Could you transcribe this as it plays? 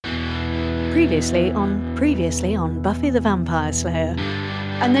Previously on Buffy the Vampire Slayer.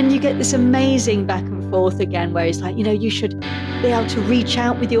 And then you get this amazing back and forth again where he's like, you should be able to reach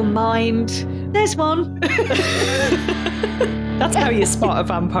out with your mind. There's one. That's how you spot a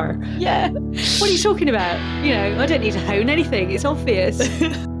vampire. Yeah. What are you talking about? I don't need to hone anything. It's obvious.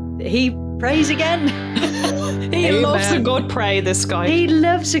 He prays again. He Amen. loves a good pray, this guy. He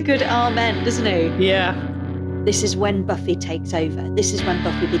loves a good amen, doesn't he? Yeah. This is when Buffy takes over. This is when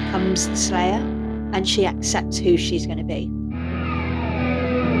Buffy becomes the Slayer and she accepts who she's going to be.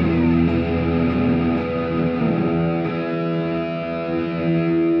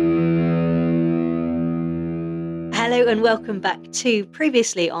 Hello and welcome back to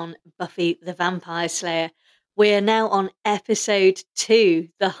Previously on Buffy the Vampire Slayer. We're now on episode 2,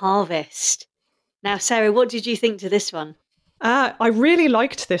 The Harvest. Now, Sarah, what did you think to this one? I really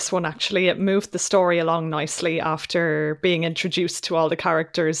liked this one, actually. It moved the story along nicely after being introduced to all the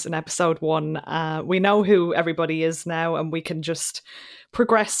characters in episode 1. We know who everybody is now, and we can just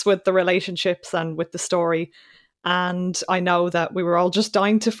progress with the relationships and with the story. And I know that we were all just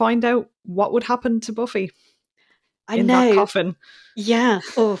dying to find out what would happen to Buffy in that coffin. Yeah.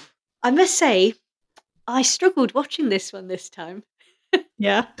 Oh, I must say, I struggled watching this one this time.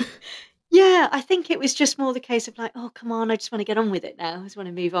 Yeah. Yeah, I think it was just more the case of like, oh, come on, I just want to get on with it now. I just want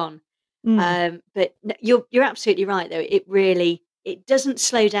to move on. But you're absolutely right, though. It doesn't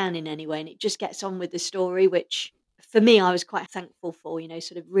slow down in any way, and it just gets on with the story, which for me, I was quite thankful for.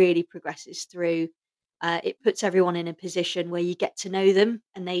 Sort of really progresses through. It puts everyone in a position where you get to know them,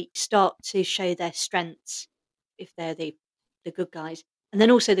 and they start to show their strengths if they're the good guys, and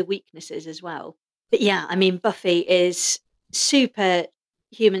then also the weaknesses as well. But yeah, I mean, Buffy is super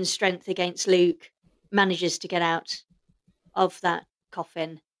human strength against Luke, manages to get out of that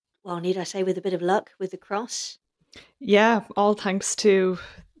coffin. Well, need I say, with a bit of luck with the cross? Yeah, all thanks to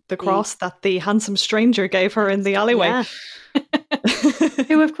the cross that the handsome stranger gave her in the alleyway. Yeah.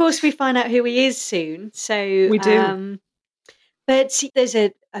 Who, of course, we find out who he is soon. So we do. But there's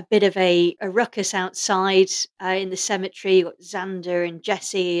a bit of a ruckus outside in the cemetery. You've got Xander and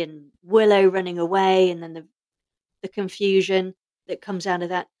Jesse and Willow running away, and then the confusion that comes out of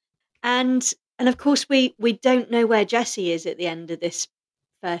that. And of course we don't know where Jesse is at the end of this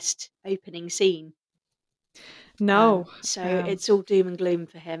first opening scene. No. So it's all doom and gloom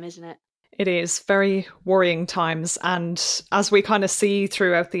for him, isn't it? It is very worrying times. And as we kind of see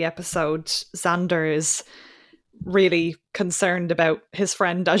throughout the episode, Xander is really concerned about his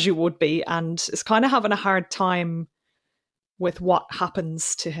friend, as you would be, and is kind of having a hard time with what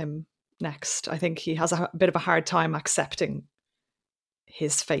happens to him next. I think he has a bit of a hard time accepting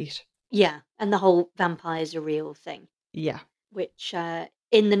his fate. Yeah, and the whole vampires are real thing. Yeah. Which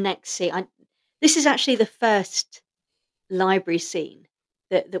in the next scene, this is actually the first library scene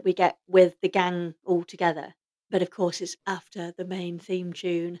that we get with the gang all together. But of course, it's after the main theme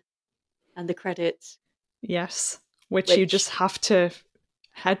tune and the credits. Yes, which you just have to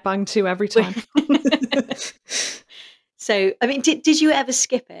headbang to every time. So, I mean, did you ever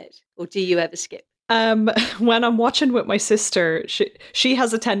skip it, or do you ever skip? When I'm watching with my sister, she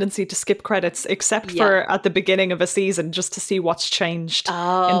has a tendency to skip credits, except for at the beginning of a season, just to see what's changed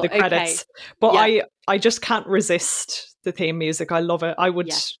in the credits. Okay. But I just can't resist the theme music. I love it. I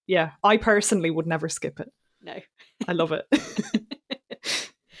would, I personally would never skip it. No. I love it.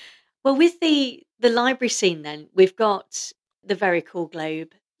 Well, with the library scene, then we've got the very cool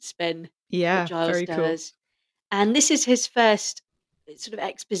globe spin. Yeah, Giles very does. Cool. And this is his first sort of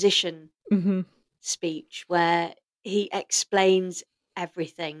exposition speech where he explains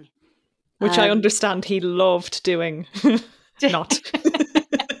everything. Which I understand he loved doing. Not.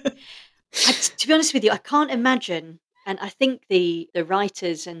 To be honest with you, I can't imagine, and I think the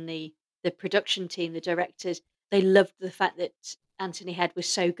writers and the production team, the directors, they loved the fact that Anthony Head was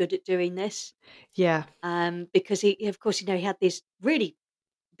so good at doing this. Yeah. Because he, of course, he had these really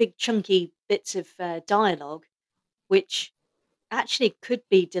big chunky bits of dialogue, which actually could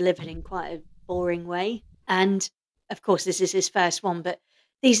be delivered in quite a boring way. And of course, this is his first one, but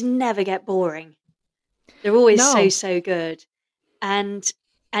these never get boring. They're always so good. And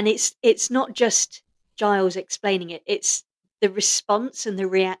it's not just Giles explaining it, it's the response and the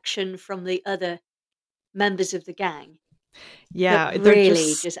reaction from the other members of the gang. Yeah, that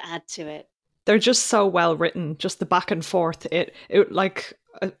really just add to it. They're just so well written, just the back and forth. It like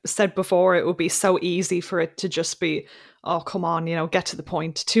I said before, it would be so easy for it to just be, oh, come on, get to the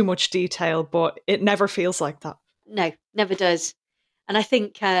point, too much detail, but it never feels like that. No, never does. And I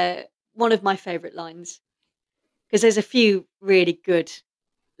think one of my favourite lines, because there's a few really good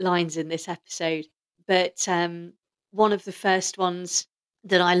lines in this episode, but one of the first ones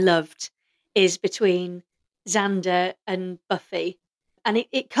that I loved is between Xander and Buffy. And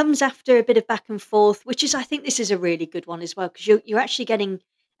it comes after a bit of back and forth, which is, I think this is a really good one as well, because you're actually getting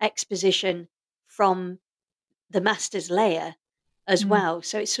exposition from the Master's lair as Mm. well.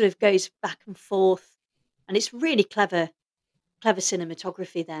 So it sort of goes back and forth, and it's really clever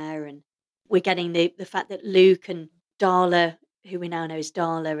cinematography there. And we're getting the fact that Luke and Darla, who we now know as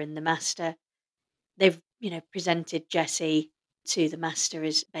Darla and the Master, they've, presented Jesse to the Master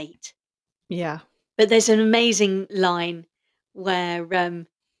as bait. Yeah. But there's an amazing line where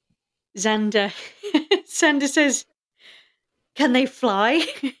Xander Xander says, "Can they fly?"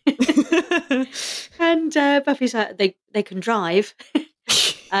 And Buffy's like, "They can drive."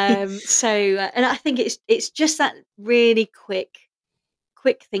 And I think it's just that really quick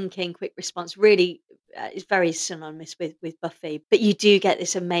thinking, quick response. Really, is very synonymous with Buffy. But you do get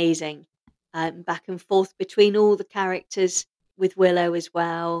this amazing back and forth between all the characters, with Willow as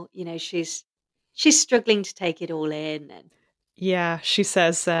well. She's struggling to take it all in, and Yeah, she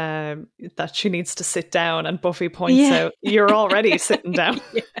says that she needs to sit down, and Buffy points yeah, out, "You're already sitting down."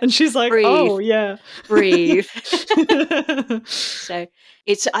 yeah, And she's like, breathe, "Oh, yeah." breathe. So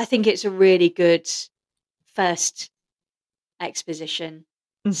I think it's a really good first exposition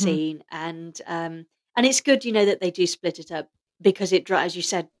Hmm. scene, and it's good, that they do split it up, because as you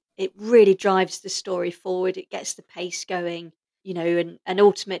said, it really drives the story forward. It gets the pace going, and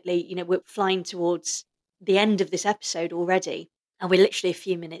ultimately, we're flying towards the end of this episode already, and we're literally a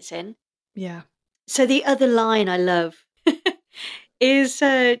few minutes in. Yeah. So the other line I love is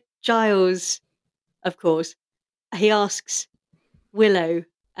Giles, of course. He asks Willow,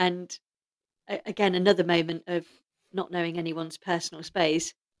 and again, another moment of not knowing anyone's personal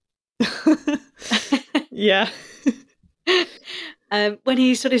space. Yeah. When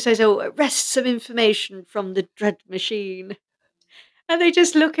he sort of says, "Oh, arrest some information from the dread machine," and they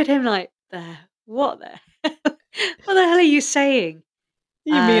just look at him like, what the, what the hell are you saying?"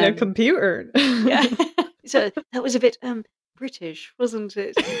 You mean a Um, computer? yeah, so that was a bit British, wasn't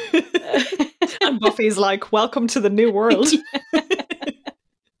it? Uh, And Buffy's like, "Welcome to the new world." yeah.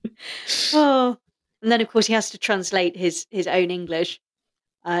 Oh, and then of course he has to translate his own English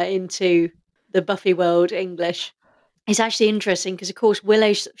into the Buffy world English. It's actually interesting because, of course,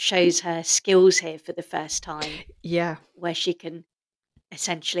 Willow shows her skills here for the first time, Yeah. where she can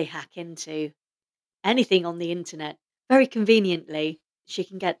essentially hack into anything on the internet. Very conveniently, she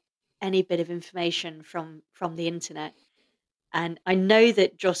can get any bit of information from the internet. And I know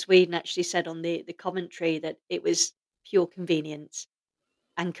that Joss Whedon actually said on the commentary that it was pure convenience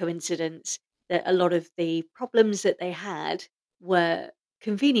and coincidence, that a lot of the problems that they had were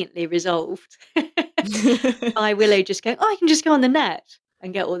conveniently resolved by Willow just going, "Oh, I can just go on the net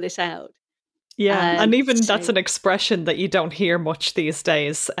and get all this out." Yeah, and even that's So an expression that you don't hear much these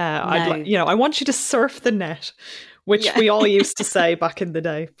days. no, I want you to surf the net, which yeah, we all used to say back in the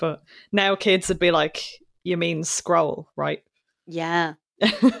day, but now kids would be like, "You mean scroll, right?" yeah,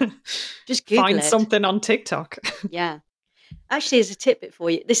 just Google Find it. something on TikTok. Yeah, actually, as a tidbit for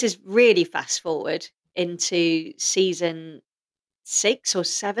you, this is really fast forward into season 6 or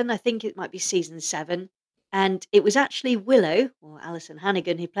 7. I think it might be season 7, and it was actually Willow, or Alison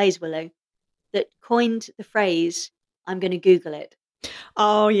Hannigan, who plays Willow, that coined the phrase, "I'm going to Google it."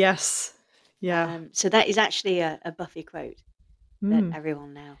 Oh, yes. Yeah. So that is actually a Buffy quote that Mm.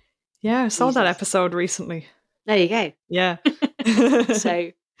 everyone now Yeah, I saw that uses. episode recently. There you go. Yeah.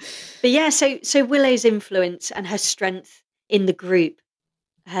 So, but yeah, so Willow's influence and her strength in the group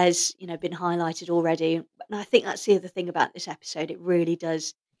has, been highlighted already. And I think that's the other thing about this episode. It really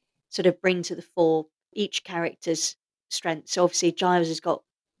does sort of bring to the fore each character's strengths. So obviously Giles has got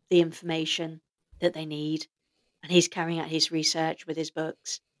the information that they need, and he's carrying out his research with his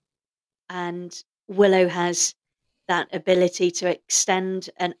books. And Willow has that ability to extend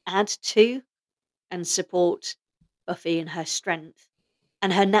and add to and support Buffy in her strength,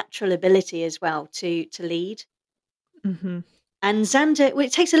 and her natural ability as well to lead. Hmm. And Xander, well,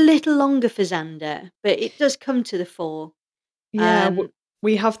 it takes a little longer for Xander, but it does come to the fore. Yeah, Um,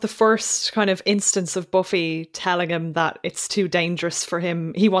 we have the first kind of instance of Buffy telling him that it's too dangerous for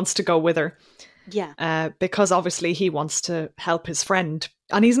him. He wants to go with her. yeah, Because obviously he wants to help his friend.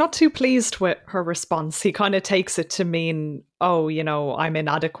 And he's not too pleased with her response. He kind of takes it to mean, "Oh, I'm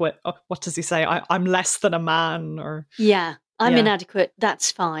inadequate." What does he say? I'm less than a man, or yeah, I'm yeah. inadequate.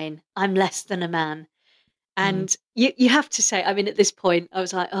 That's fine. I'm less than a man. Mm. And you have to say, I mean, at this point, I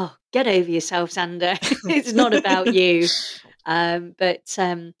was like, oh, get over yourself, Xander. It's not about you.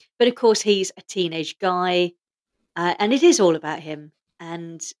 But of course, he's a teenage guy, and it is all about him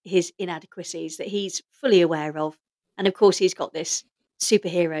and his inadequacies that he's fully aware of. And of course, he's got this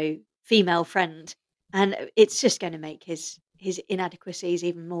superhero female friend, and it's just going to make his inadequacies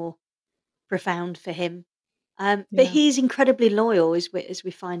even more profound for him. But Yeah. he's incredibly loyal, as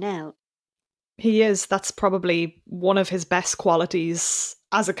we find out. He is. That's probably one of his best qualities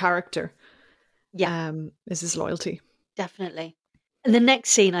as a character. Yeah, Is his loyalty. definitely. And the next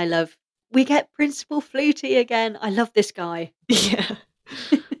scene I love, we get Principal Flutie again. I love this guy. Yeah.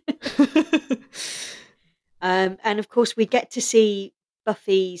 And of course, we get to see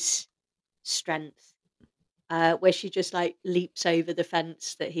Buffy's strength, where she just like leaps over the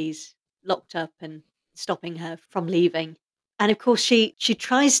fence that he's locked up and stopping her from leaving. And of course, she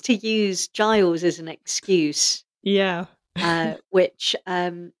tries to use Giles as an excuse, Yeah. which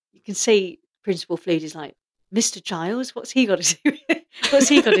you can see Principal Flutie is like, Mr. Giles, what's he got to do? What's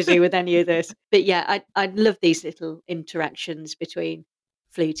he got to do with any of this? But yeah, I love these little interactions between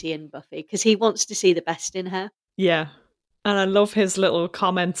Flutie and Buffy because he wants to see the best in her. Yeah. And I love his little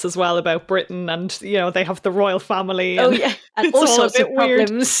comments as well about Britain and, they have the royal family. Oh And yeah, and it's all all a sorts bit of weird.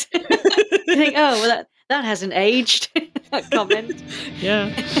 problems. You think, oh well, that hasn't aged. That comment.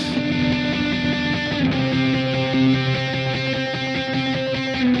 Yeah.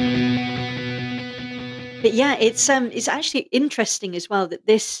 But yeah, it's actually interesting as well that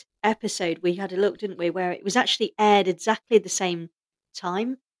this episode we had a look, didn't we, where it was actually aired exactly the same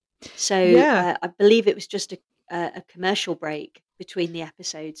time. So Yeah. I believe it was just a commercial break between the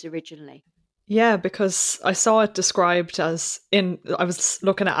episodes originally. Yeah, because I saw it described as I was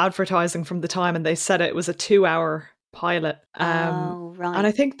looking at advertising from the time and they said it was a 2-hour pilot. Oh right. And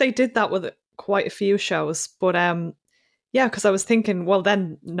I think they did that with quite a few shows. But yeah, because I was thinking, well,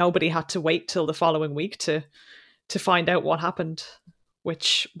 then nobody had to wait till the following week to find out what happened,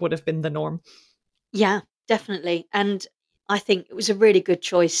 which would have been the norm. Yeah, definitely. And I think it was a really good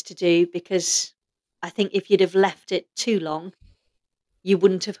choice to do because I think if you'd have left it too long, you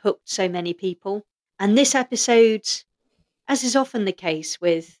wouldn't have hooked so many people. And this episode, as is often the case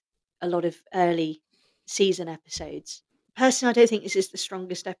with a lot of early season episodes, personally, I don't think this is the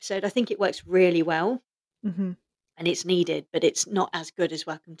strongest episode. I think it works really well Mm-hmm. and it's needed, but it's not as good as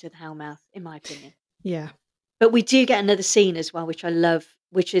Welcome to the Hellmouth, in my opinion. Yeah. But we do get another scene as well, which I love,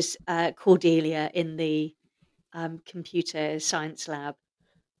 which is Cordelia in the computer science lab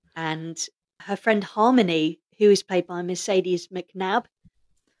and her friend Harmony, who is played by Mercedes McNabb.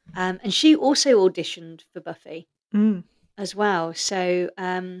 And she also auditioned for Buffy as well. So,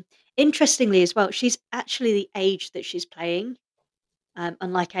 interestingly, as well, she's actually the age that she's playing,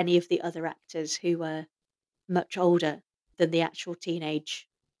 unlike any of the other actors who were much older than the actual teenage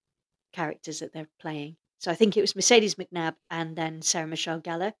characters that they're playing. So, I think it was Mercedes McNabb and then Sarah Michelle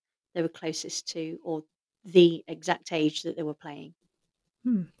Gellar. They were closest to, or the exact age that they were playing.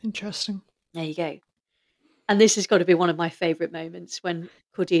 Interesting. There you go. And this has got to be one of my favourite moments when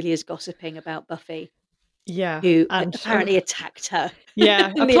Cordelia's gossiping about Buffy. Yeah. Who And apparently attacked her. Yeah,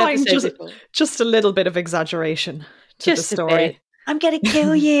 in the applying episode before. just a little bit of exaggeration to the story. A bit. I'm going to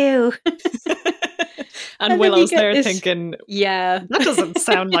kill you. And then Willow's you get there this- thinking, Yeah. that doesn't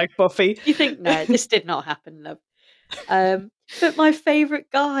sound like Buffy. You think, no, this did not happen, love. But my favourite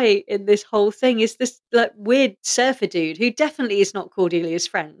guy in this whole thing is this like weird surfer dude who definitely is not Cordelia's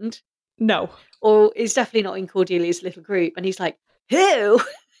friend, No. or is definitely not in Cordelia's little group. And he's like, who?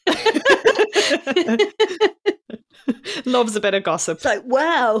 Loves a bit of gossip. It's like,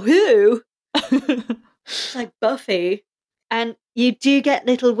 wow, who? It's like Buffy. And you do get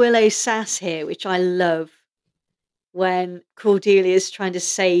little Willow sass here, which I love, when Cordelia's trying to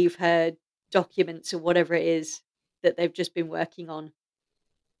save her documents or whatever it is that they've just been working on.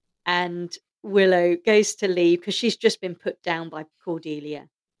 And Willow goes to leave because she's just been put down by Cordelia.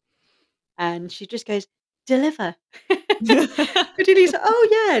 And she just goes, deliver. Cordelia's like,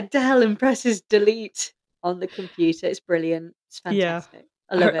 oh yeah, Del, and presses delete on the computer. It's brilliant. It's fantastic. Yeah.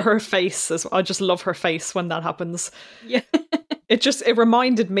 I love it. Her face I just love her face when that happens. Yeah. It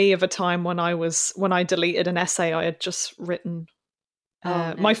reminded me of a time when I deleted an essay I had just written.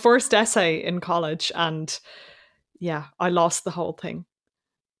 No. My first essay in college, and yeah, I lost the whole thing.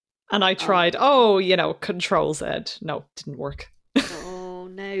 And I tried, Control Z. No, didn't work. Oh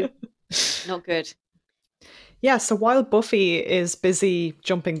no. Not good. Yeah, so while Buffy is busy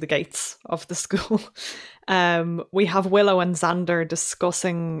jumping the gates of the school, we have Willow and Xander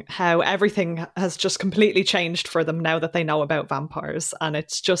discussing how everything has just completely changed for them now that they know about vampires. And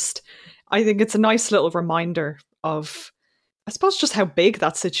it's just, I think it's a nice little reminder of, I suppose, just how big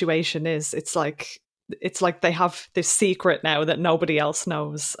that situation is. It's like they have this secret now that nobody else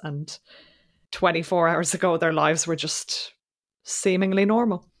knows. And 24 hours ago, their lives were just seemingly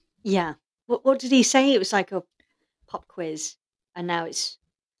normal. Yeah. What did he say? It was like a pop quiz, and now it's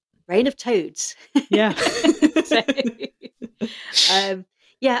Reign of Toads. Yeah. So,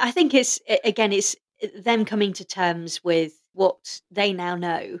 yeah, I think again, it's them coming to terms with what they now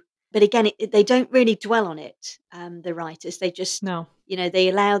know. But again, they don't really dwell on it. The writers, they just, No. they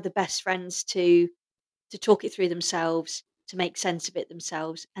allow the best friends to talk it through themselves, to make sense of it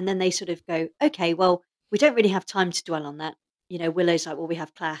themselves, and then they sort of go, okay, well, we don't really have time to dwell on that. Willow's like, well, we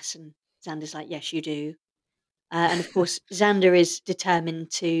have class, and Xander's like, yes, you do. And of course, Xander is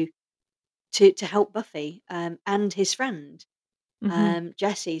determined to help Buffy and his friend Hmm.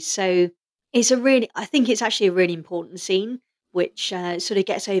 Jesse. So I think it's actually a really important scene, which sort of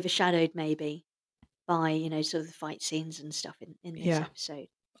gets overshadowed maybe by sort of the fight scenes and stuff in this Yeah. episode.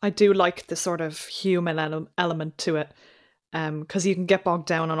 I do like the sort of human element to it. Because you can get bogged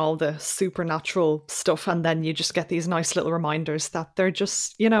down on all the supernatural stuff, and then you just get these nice little reminders that they're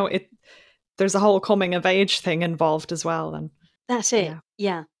just, there's a whole coming of age thing involved as well. And That's it. yeah.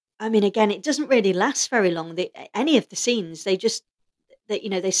 Yeah. I mean, again, it doesn't really last very long. Any of the scenes, they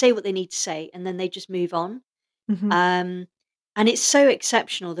say what they need to say, and then they just move on. Hmm. Um, and it's so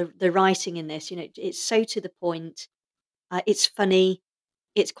exceptional, the writing in this. It's so to the point. It's funny.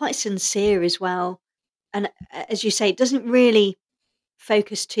 It's quite sincere as well. And as you say, it doesn't really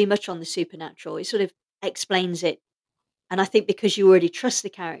focus too much on the supernatural. It sort of explains it. And I think because you already trust the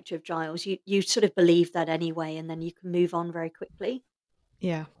character of Giles, you sort of believe that anyway, and then you can move on very quickly.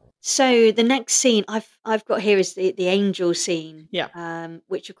 Yeah. So the next scene I've got here is the angel scene, Yeah.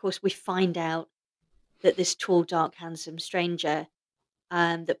 which of course we find out that this tall, dark, handsome stranger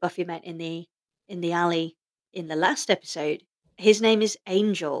that Buffy met in the alley in the last episode, his name is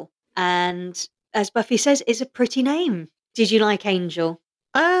Angel, and as Buffy says, it's a pretty name. Did you like Angel?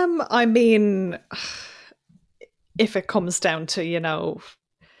 I mean, if it comes down to,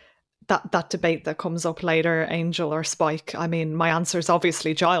 that debate that comes up later, Angel or Spike, I mean, my answer is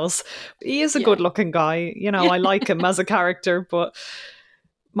obviously Giles. He is a Yeah. good looking guy. Yeah. I like him as a character, but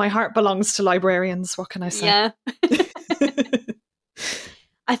my heart belongs to librarians. What can I say? Yeah.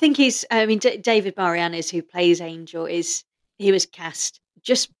 I think I mean, David Boreanaz, who plays Angel, he was cast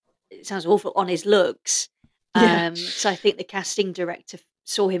just, it sounds awful, on his looks. Yeah. So I think the casting director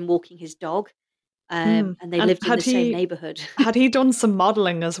saw him walking his dog, Mm. and they And lived in the same neighborhood. had he done some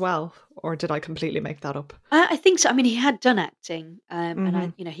modeling as well, or did I completely make that up? I think so. I mean, he had done acting,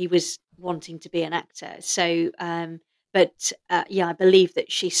 and Hmm. he was wanting to be an actor. So, but yeah, I believe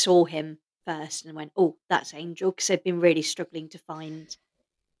that she saw him first and went, "Oh, that's Angel," because they've been really struggling to find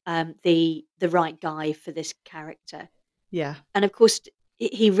the right guy for this character. Yeah. And of course,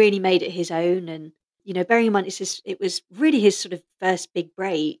 he really made it his own. And bearing in mind, it was really his sort of first big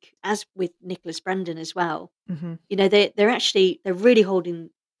break, as with Nicholas Brendon as well. Hmm. They're really holding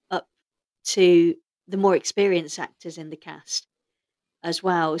up to the more experienced actors in the cast as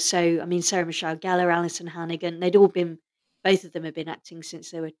well. So I mean, Sarah Michelle Gellar, Alison Hannigan, both of them have been acting since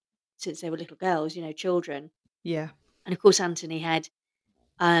they were little girls, children. Yeah. And of course, Anthony had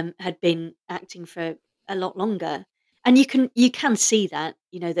been acting for a lot longer. And you can see that,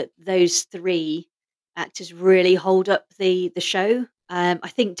 that those three actors really hold up the show. I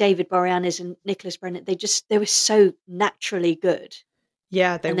think David Boreanaz and Nicholas Brennan, they were so naturally good,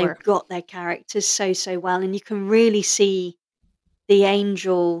 Yeah, they and they were. got their characters so well, and you can really see the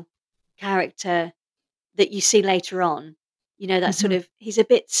Angel character that you see later on. That sort Hmm. of, he's a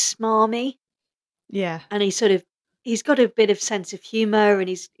bit smarmy, Yeah. and he's got a bit of sense of humor, and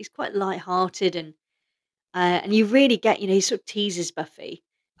he's quite light-hearted, and you really get, he sort of teases Buffy.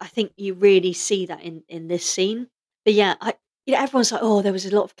 I think you really see that in this scene. But yeah, everyone's like, "Oh, there was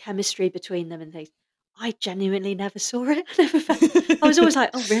a lot of chemistry between them and things." I genuinely never saw it. I never felt. I was always like,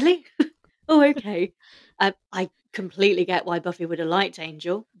 "Oh, really? Oh, okay." I completely get why Buffy would have liked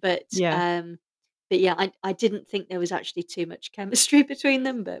Angel, Yeah. but yeah, I didn't think there was actually too much chemistry between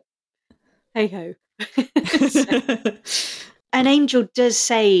them. But hey ho. So, and Angel does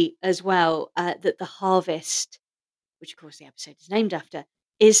say as well that the harvest, which of course the episode is named after,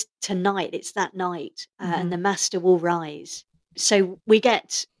 is tonight. It's that night, and Hmm. the master will rise. So we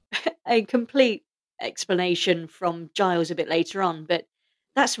get a complete explanation from Giles a bit later on, but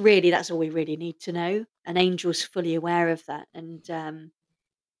that's all we really need to know. And Angel's fully aware of that, and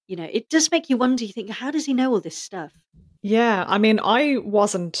it does make you wonder. You think, how does he know all this stuff? Yeah, I mean, I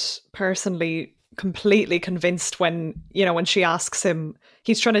wasn't personally completely convinced when she asks him,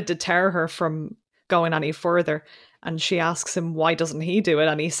 he's trying to deter her from going any further, and she asks him why doesn't he do it,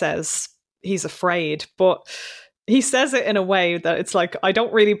 and he says he's afraid, but he says it in a way that it's like I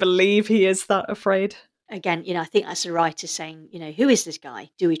don't really believe he is that afraid. Again, I think that's the writer saying, who is this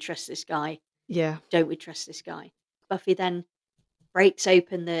guy? Do we trust this guy? Yeah. Don't we trust this guy? Buffy then breaks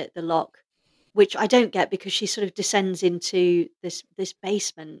open the lock, which I don't get because she sort of descends into this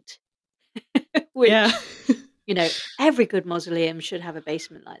basement, Yeah, which, every good mausoleum should have a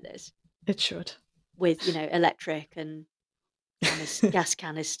basement like this it should. with, electric and gas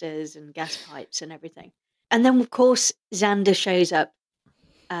canisters and gas pipes and everything. And then, of course, Xander shows up,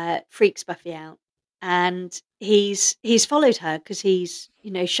 freaks Buffy out, and he's followed her because he's,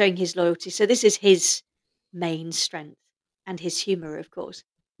 showing his loyalty. So this is his main strength and his humor, of course.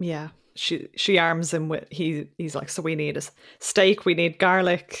 Yeah, she arms him with he's like, so we need a steak, we need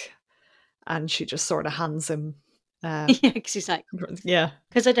garlic, and she just sort of hands him. Yeah, because he's like, yeah,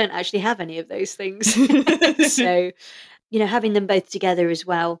 because I don't actually have any of those things. So, having them both together as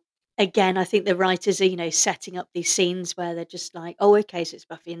well. Again, I think the writers are, setting up these scenes where they're just like, oh, okay, so it's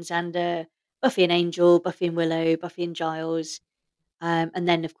Buffy and Xander, Buffy and Angel, Buffy and Willow, Buffy and Giles. And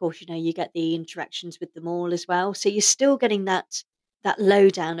then, of course, you get the interactions with them all as well. So you're still getting that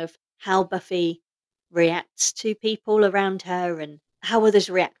lowdown of how Buffy reacts to people around her and how others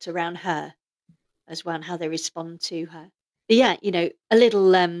react around her as well, and how they respond to her. But yeah, a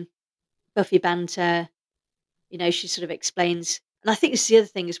little Buffy banter. She sort of explains, and I think this is the other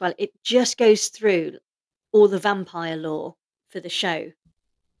thing as well. It just goes through all the vampire lore for the show.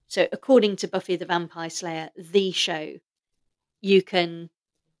 So, according to Buffy the Vampire Slayer, the show, you can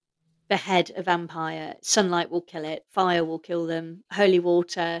behead a vampire, sunlight will kill it, fire will kill them, holy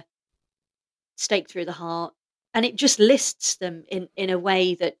water, stake through the heart. And it just lists them in a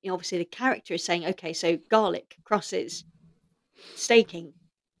way that obviously the character is saying, okay, so garlic, crosses, staking.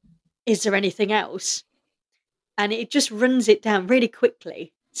 Is there anything else? And it just runs it down really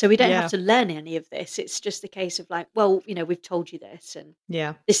quickly. So we don't have to learn any of this. It's just a case of like, well, we've told you this, and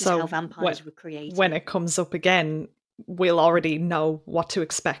this is how vampires were created. When it comes up again, we'll already know what to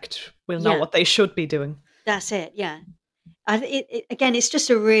expect. We'll know what they should be doing. That's it, yeah. Again, it's just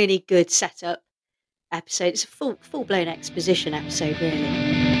a really good setup episode. It's a full-blown exposition episode, really.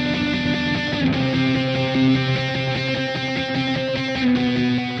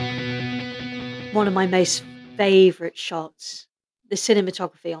 One of my most favourite shots, the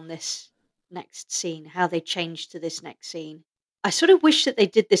cinematography on this next scene, how they changed to this next scene. I sort of wish that they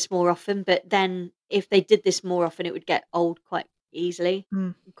did this more often, but then if they did this more often, it would get old quite easily,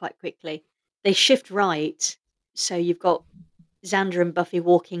 quite quickly. They shift right, so you've got Xander and Buffy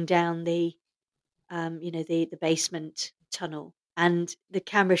walking down the basement tunnel, and the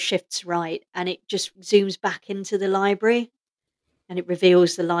camera shifts right, and it just zooms back into the library, and it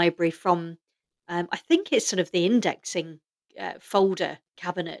reveals the library from, I think it's sort of the indexing folder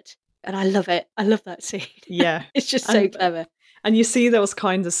cabinet, and I love it. I love that scene. Yeah, it's just so clever. And you see those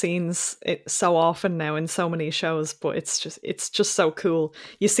kinds of scenes so often now in so many shows, but it's just so cool.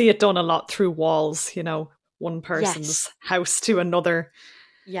 You see it done a lot through walls, one person's house to another.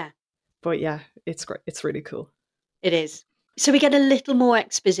 Yeah. But yeah, it's great. It's really cool. It is. So we get a little more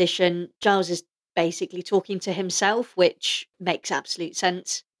exposition. Giles is basically talking to himself, which makes absolute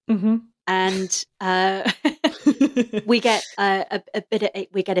sense. Mm-hmm. And we get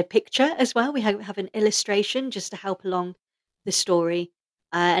we get a picture as well. We have an illustration just to help along the story,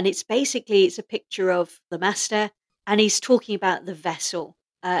 and it's a picture of the Master, and he's talking about the vessel,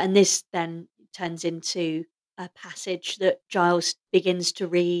 and this then turns into a passage that Giles begins to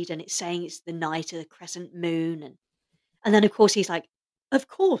read, and it's saying it's the night of the crescent moon, and then of course he's like, of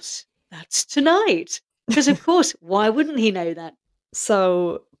course that's tonight, because of course why wouldn't he know that?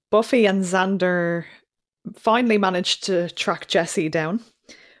 So Buffy and Xander finally managed to track Jesse down,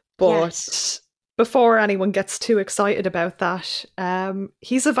 but before anyone gets too excited about that,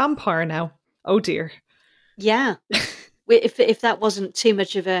 he's a vampire now. Oh dear. Yeah. if that wasn't too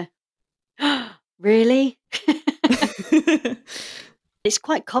much of a really? It's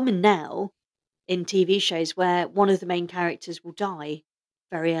quite common now in TV shows where one of the main characters will die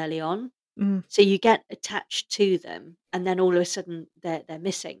very early on. So you get attached to them, and then all of a sudden they're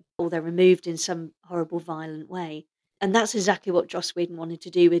missing, or they're removed in some horrible, violent way. And that's exactly what Joss Whedon wanted to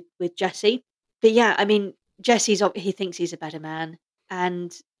do with Jesse. But yeah, I mean, he thinks he's a better man,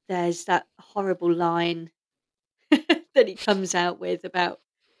 and there's that horrible line that he comes out with about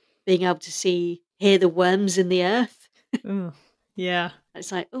being able to hear the worms in the earth. Yeah.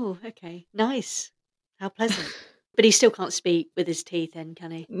 It's like, oh, okay, nice. How pleasant. But he still can't speak with his teeth in,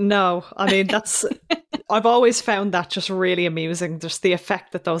 can he? No, I mean, I've always found that just really amusing, just the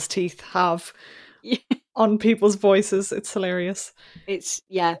effect that those teeth have on people's voices. It's hilarious.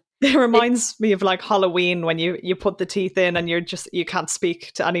 It reminds me of like Halloween when you put the teeth in and you can't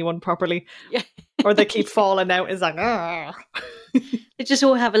speak to anyone properly. Yeah. Or they keep falling out. It's like, ah. They just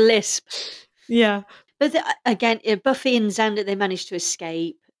all have a lisp. Yeah. But again, Buffy and Xander, they manage to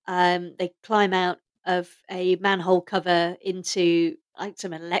escape. They climb out of a manhole cover into like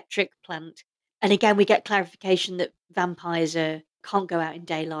some electric plant. And again, we get clarification that vampires can't go out in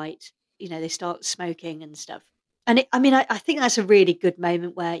daylight. They start smoking and stuff. And I think that's a really good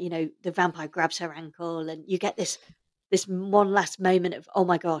moment where the vampire grabs her ankle, and you get this one last moment of, oh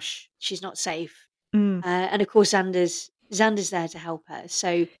my gosh, she's not safe. Mm. And of course, Xander's there to help her.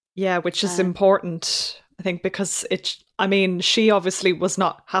 So yeah, which is important, I think, because she obviously was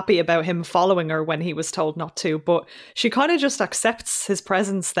not happy about him following her when he was told not to, but she kind of just accepts his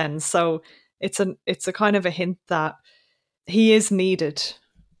presence then. So it's a kind of a hint that he is needed,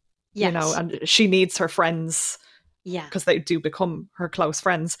 yes, and she needs her friends. yeah, because they do become her close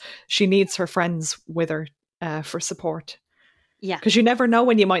friends. She needs her friends with her for support. yeah. Because you never know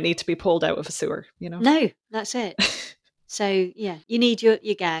when you might need to be pulled out of a sewer, No, that's it. So yeah, you need your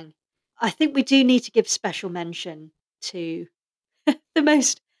gang. I think we do need to give special mention to the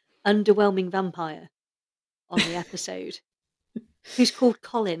most underwhelming vampire on the episode, who's called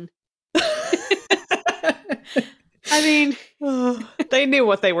Colin. I mean, they knew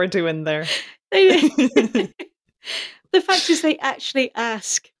what they were doing there. the fact is, they actually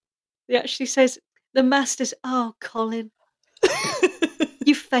ask. They actually says the masters. Oh, Colin,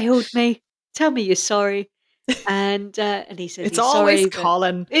 you failed me. Tell me you're sorry. And he says it's he's always sorry.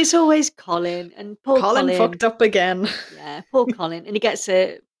 Colin. It's always Colin, and poor Colin fucked up again. Yeah, poor Colin, and he gets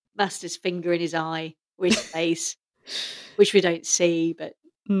a master's finger in his eye or his face, which we don't see, but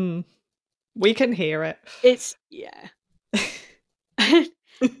we can hear it. it's and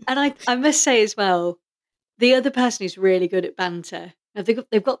I must say as well, the other person who's really good at banter. Now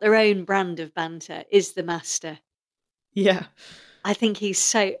they've got their own brand of banter. Is the master? Yeah, I think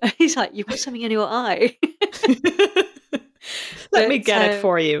he's like, you've got something in your eye. Let me get it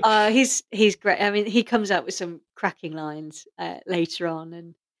for you. He's great. I mean, he comes out with some cracking lines later on,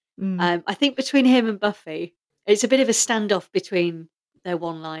 and I think between him and Buffy, it's a bit of a standoff between their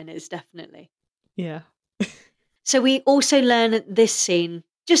one-liners, definitely. Yeah. So we also learn at this scene,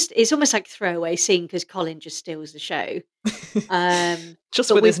 it's almost like throwaway scene because Colin just steals the show.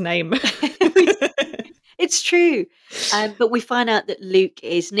 Just with his name. It's true. But we find out that Luke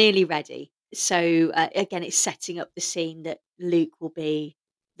is nearly ready. So again, it's setting up the scene that Luke will be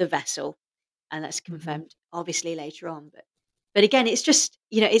the vessel. And that's confirmed obviously later on. But again, it's just,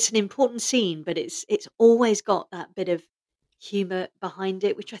 it's an important scene, but it's always got that bit of humor behind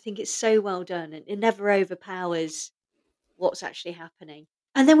it, which I think is so well done, and it never overpowers what's actually happening.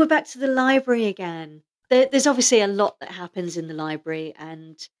 And then we're back to the library again. There's obviously a lot that happens in the library,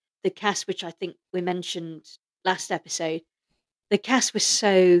 and the cast, which I think we mentioned last episode, the cast was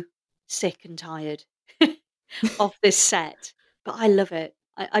so sick and tired of this set, but I love it.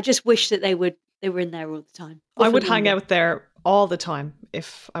 I just wish that they were in there all the time. I would hang out there all the time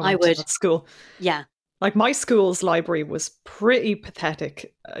if I went to that school. Yeah. Like my school's library was pretty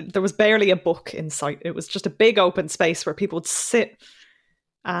pathetic. There was barely a book in sight. It was just a big open space where people would sit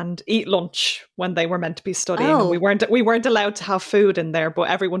and eat lunch when they were meant to be studying. And we weren't allowed to have food in there, but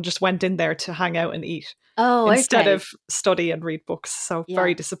everyone just went in there to hang out and eat. Instead of study and read books. So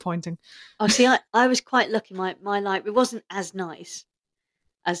very disappointing. Oh, see, I was quite lucky. My library wasn't as nice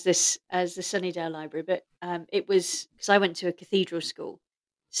as the Sunnydale Library, but it was because I went to a cathedral school,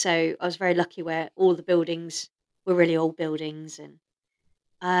 so I was very lucky where all the buildings were really old buildings,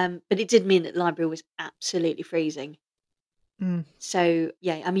 and but it did mean that the library was absolutely freezing. So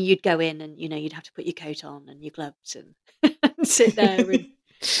yeah, I mean, you'd go in and you'd have to put your coat on and your gloves and sit there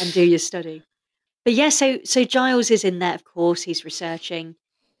and do your study. But yeah, so Giles is in there, of course, he's researching,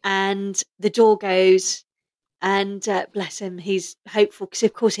 and the door goes, and bless him, he's hopeful because,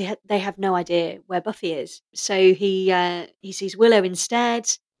 of course, they have no idea where Buffy is. So he sees Willow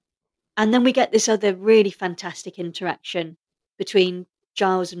instead, and then we get this other really fantastic interaction between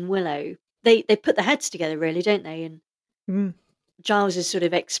Giles and Willow. They put their heads together, really, don't they? And Giles has sort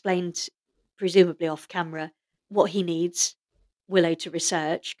of explained, presumably off camera, what he needs Willow to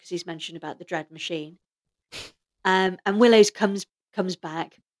research because he's mentioned about the dread machine. And Willow's comes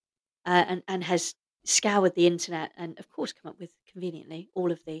back and has scoured the internet and, of course, come up with conveniently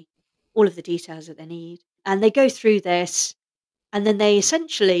all of the details that they need. And they go through this, and then they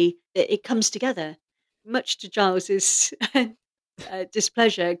essentially it comes together, much to Giles's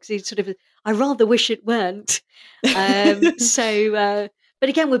displeasure because he's sort of, I rather wish it weren't. But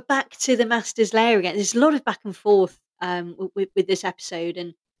again, we're back to the Master's lair again. There's a lot of back and forth with this episode,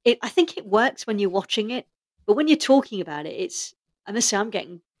 and I think it works when you're watching it, but when you're talking about it, I must say I'm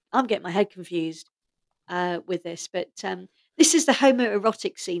getting my head confused with this. But This is the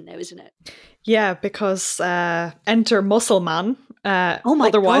homoerotic scene, though, isn't it? Yeah, because enter Muscle Man, Oh my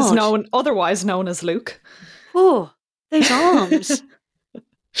otherwise God. known as Luke. Oh, those arms.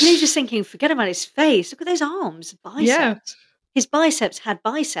 You're just thinking, forget about his face. Look at those arms, Yeah, biceps. His biceps had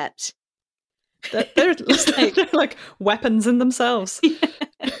biceps. they're, Like, they're like weapons in themselves.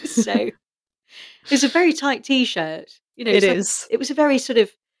 yeah, so it's a very tight t-shirt. It is. It was a very sort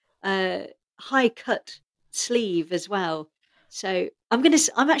of uh, high cut sleeve as well. So I'm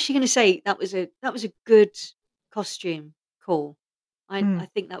actually gonna say that was a good costume call. Mm, I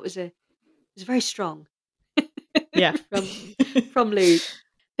think that was it was very strong yeah. from Luke.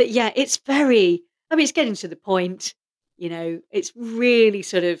 But yeah, it's very. I mean, it's getting to the point. It's really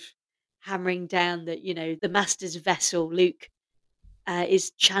sort of hammering down that the master's vessel, Luke,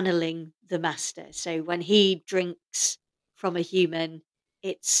 is channeling the master. So when he drinks from a human,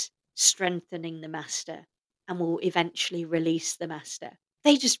 it's strengthening the master and will eventually release the master.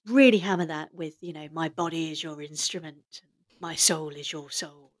 They just really hammer that with, my body is your instrument, my soul is your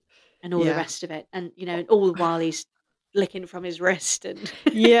soul, and all the Yeah. rest of it. And, all the while he's licking from his wrist and.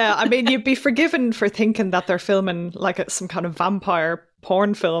 Yeah, I mean, you'd be forgiven for thinking that they're filming like some kind of vampire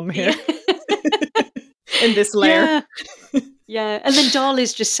porn film here Yeah. in this lair. Yeah. Yeah. And then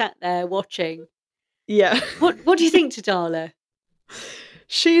Darla's just sat there watching. Yeah. What do you think to Darla?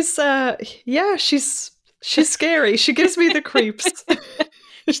 She's she's scary. She gives me the creeps.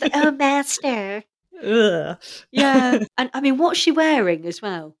 She's like, "Oh, master." Ugh. Yeah, and I mean, what's she wearing as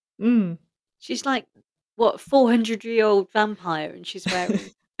well? Mm. She's like, what, 400-year-old vampire, and she's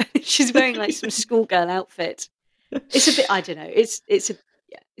wearing like some schoolgirl outfit. It's a bit, I don't know. It's a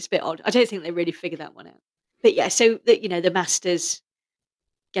bit odd. I don't think they really figured that one out. But yeah, so the master's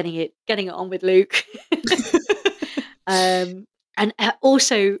getting it on with Luke. And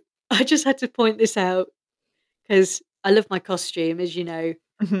also, I just had to point this out because I love my costume, as you know.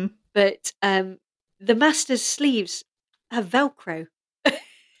 Mm-hmm. But the master's sleeves have Velcro.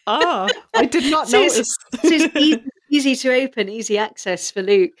 Ah, I did not So notice. it's easy to open, easy access for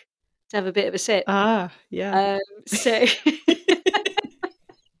Luke to have a bit of a sip. Ah, yeah. So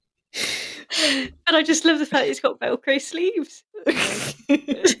and I just love the fact it's got Velcro sleeves.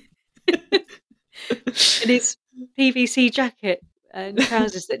 And his PVC jacket and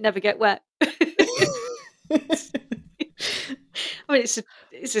trousers that never get wet. I mean,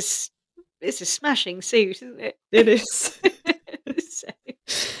 it's a smashing suit, isn't it? It is. So,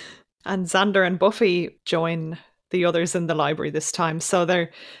 And Xander and Buffy join the others in the library this time. So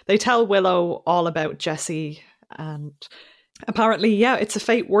they tell Willow all about Jesse, and apparently, yeah, it's a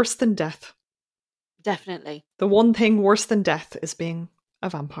fate worse than death. definitely. The one thing worse than death is being a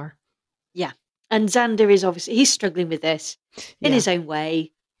vampire. Yeah. And Xander is obviously he's struggling with this in Yeah. his own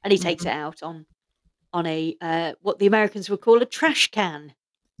way, and he takes it out on a what the Americans would call a trash can.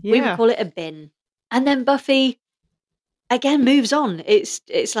 We would Yeah. call it a bin. And then Buffy again moves on. It's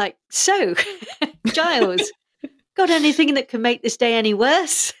like, so Giles, got anything that can make this day any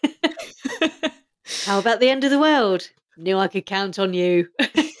worse? How about the end of the world? Knew I could count on you.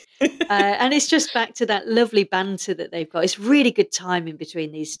 And it's just back to that lovely banter that they've got. It's really good timing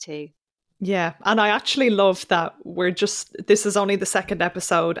between these two. Yeah, and I actually love that this is only the second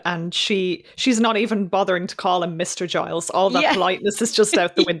episode and she's not even bothering to call him Mr. Giles. All that politeness is just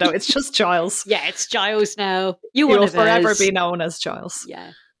out the window. It's just Giles. Yeah, it's Giles now. He'll forever be known as Giles.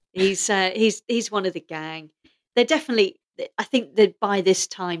 Yeah. He's one of the gang. They're definitely, I think that by this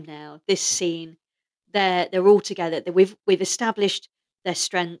time now, this scene, they're all together. We've established their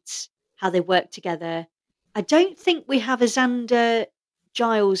strengths, how they work together. I don't think we have a Xander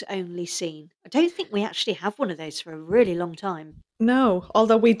Giles only scene. I don't think we actually have one of those for a really long time. No,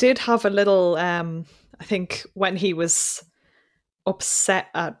 although we did have a little I think when he was upset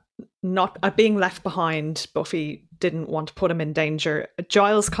at being left behind, Buffy didn't want to put him in danger.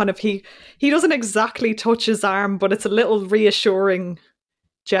 Giles kind of he doesn't exactly touch his arm, but it's a little reassuring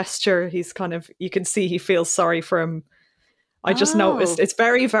gesture. He's kind of, you can see he feels sorry for him. I just noticed it's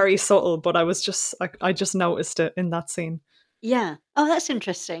very, very subtle, but I just noticed it in that scene. Yeah. Oh, that's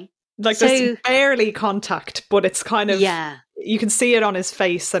interesting. Like there's barely contact, but it's kind of, you can see it on his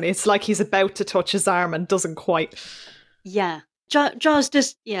face and it's like he's about to touch his arm and doesn't quite. Yeah. Giles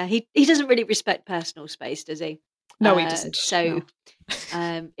does, he doesn't really respect personal space, does he? No, he doesn't. So,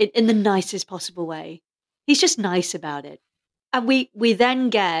 in the nicest possible way. He's just nice about it. And we then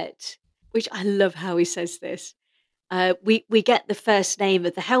get, which I love how he says this, we get the first name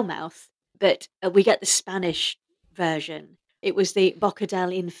of the Hellmouth, but we get the Spanish version. It was the Boca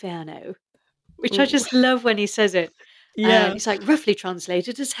del Inferno, which I just love when he says it. Yeah. It's like roughly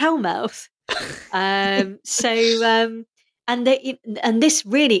translated as Hellmouth. And this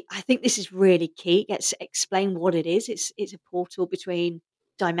really, I think this is really key. It gets to explain what it is. It's a portal between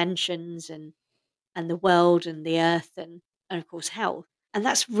dimensions and the world and the earth and of course hell. And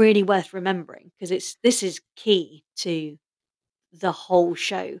that's really worth remembering because this is key to the whole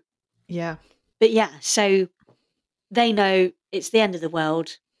show. Yeah. But yeah, so they know it's the end of the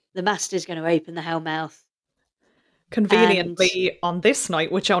world. The master's going to open the Hellmouth. Conveniently on this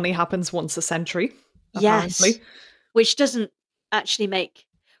night, which only happens once a century, apparently. Yes, which doesn't actually make...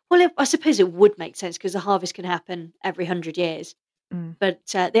 Well, I suppose it would make sense because the harvest can happen every 100 years. But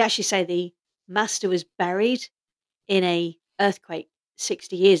they actually say the master was buried in a earthquake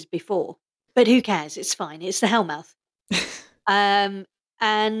 60 years before. But who cares? It's fine. It's the Hellmouth.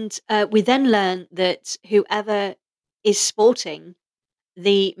 And we then learn that whoever is sporting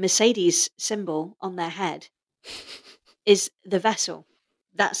the Mercedes symbol on their head is the vessel.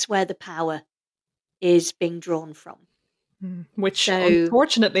 That's where the power is being drawn from. Which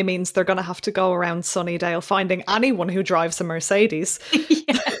unfortunately means they're going to have to go around Sunnydale finding anyone who drives a Mercedes.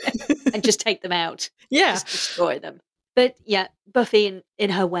 And just take them out. Yeah. Just destroy them. But yeah, Buffy in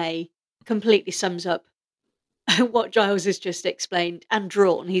her way completely sums up what Giles has just explained and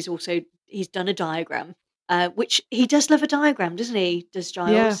drawn. He's done a diagram, which he does love a diagram, doesn't he? Does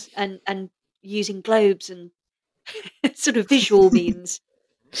Giles? Yeah. And using globes and sort of visual means.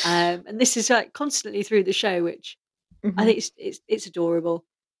 And this is like constantly through the show, which I think it's adorable.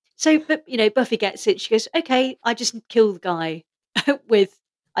 So, but Buffy gets it. She goes, "Okay, I just kill the guy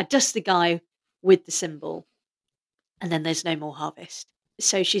I dust the guy with the symbol, and then there's no more harvest."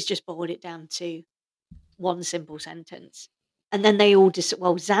 So she's just boiled it down to one simple sentence, and then they all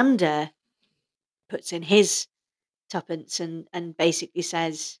Xander puts in his tuppence and basically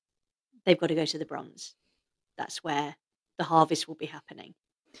says they've got to go to the Bronze. That's where the harvest will be happening,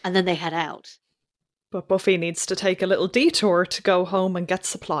 and then they head out. But Buffy needs to take a little detour to go home and get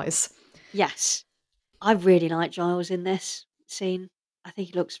supplies. Yes. I really like Giles in this scene. I think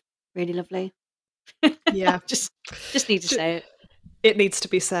he looks really lovely. Yeah. just need to say it. It needs to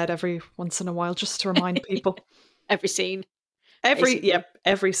be said every once in a while just to remind people. Every scene.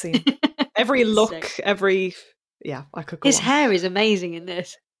 Every scene. Every look, I could go His on. hair is amazing in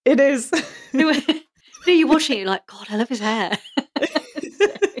this. It is. You're watching it, you're like, God, I love his hair.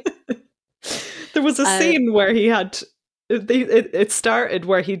 There was a scene where he had it started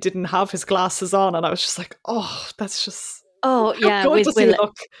where he didn't have his glasses on, and I was just like, oh, that's just with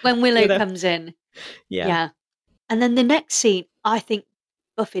Willow, when Willow comes in. Yeah. And then the next scene, I think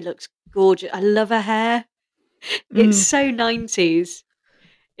Buffy looks gorgeous. I love her hair. It's so 90s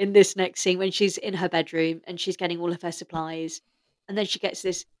in this next scene when she's in her bedroom and she's getting all of her supplies, and then she gets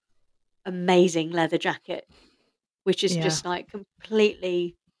this amazing leather jacket, which is just like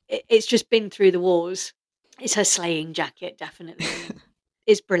completely... It's just been through the wars. It's her slaying jacket, definitely.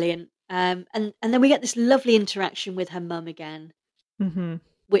 It's brilliant. And then we get this lovely interaction with her mum again,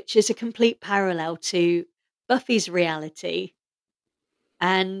 which is a complete parallel to Buffy's reality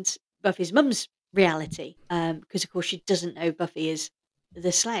and Buffy's mum's reality, because of course she doesn't know Buffy is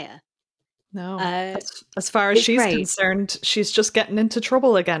the Slayer. No, as far as she's concerned, she's just getting into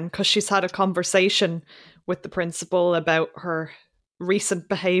trouble again because she's had a conversation with the principal about her recent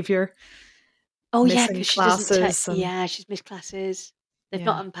behaviour. Oh yeah, because she doesn't. She's missed classes. They've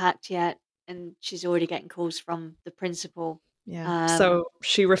not unpacked yet, and she's already getting calls from the principal. Yeah. So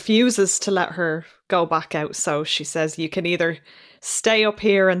she refuses to let her go back out. So she says, "You can either stay up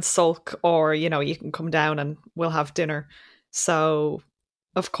here and sulk, or you can come down and we'll have dinner." So,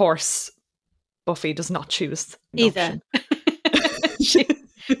 of course, Buffy does not choose either.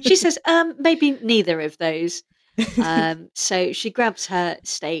 She says, maybe neither of those. So she grabs her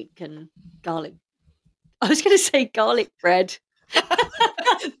steak and garlic. I was going to say garlic bread.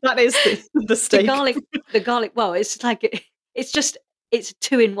 That is the steak. The garlic. Well, it's like it's a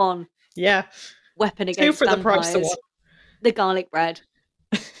 2-in-1. Yeah. Weapon against 2 for vampires. The price of 1. The garlic bread.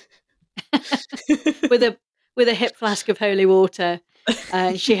 with a hip flask of holy water,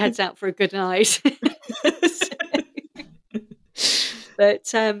 and she heads out for a good night.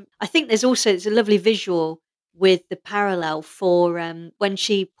 But I think there's a lovely visual with the parallel for when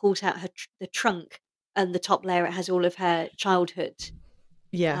she pulls out the trunk, and the top layer it has all of her childhood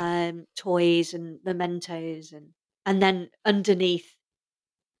toys and mementos, and then underneath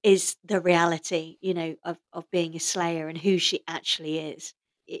is the reality, of being a Slayer and who she actually is.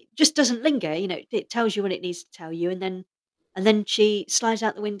 It just doesn't linger, it tells you what it needs to tell you, and then she slides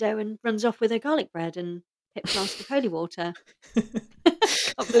out the window and runs off with her garlic bread and hip flask of holy water.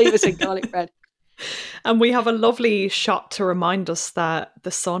 Can't believe I said garlic bread. And we have a lovely shot to remind us that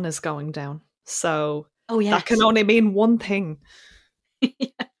the sun is going down. So Oh, That can yes. only mean one thing. Yeah.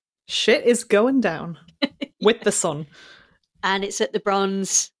 Shit is going down with the sun. And it's at the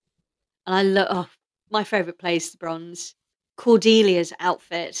Bronze, and I love my favourite place, the Bronze. Cordelia's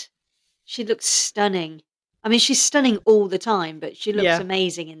outfit. She looks stunning. I mean, she's stunning all the time, but she looks Yeah,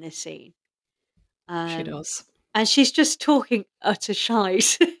 amazing in this scene. she Um, does. and she's just talking utter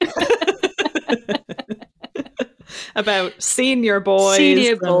shite. About senior boys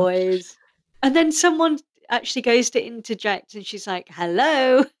Senior and boys. And then someone actually goes to interject and she's like,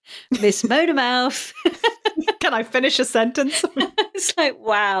 "Hello, Miss Motormouth." can I finish a sentence? It's like,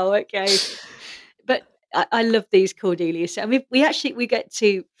 wow, okay. But I love these Cordelia I mean, we get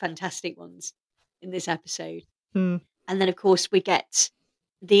 2 fantastic ones in this episode. Hmm. And then, of course, we get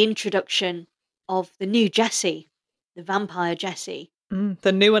the introduction of the new Jessie, the vampire Jessie,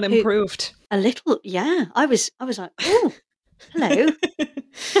 The new and who improved. a little yeah, I was like, "Oh, hello."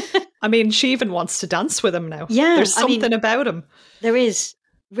 I mean, she even wants to dance with him now. Yeah, There's I mean, something about him. there is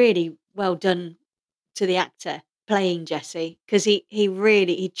really well done to the actor playing Jesse because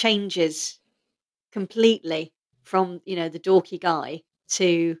he changes completely from, the dorky guy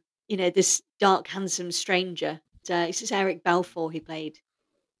to, this dark, handsome stranger. This is Eric Balfour who played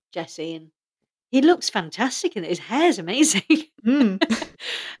Jesse, and he looks fantastic in it. His hair's amazing. Mm.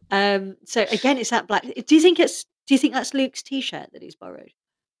 So again, it's that black. Do you think that's Luke's t-shirt that he's borrowed?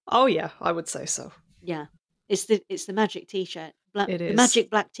 Oh yeah, I would say so. Yeah, it's the magic t-shirt, It the is. magic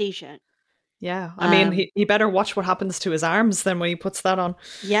black t-shirt. Yeah. I mean, Um, he better watch what happens to his arms then when he puts that on.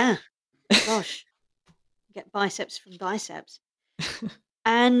 yeah, gosh, get biceps from biceps.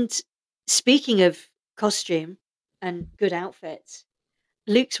 And speaking of costume and good outfits,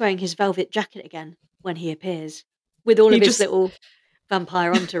 Luke's wearing his velvet jacket again when he appears with all He of his just little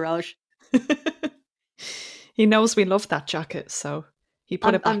vampire entourage. he knows we love that jacket, so he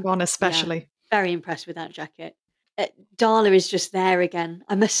put it back I'm on yeah, especially. very impressed with that jacket. Darla is just there again.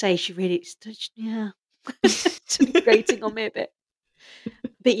 I must say she really yeah, it's grating on me a bit.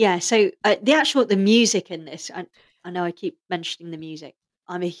 But yeah, so the music in this, I know I keep mentioning the music.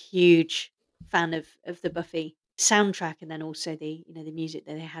 I'm a huge fan of the Buffy soundtrack, and then also the music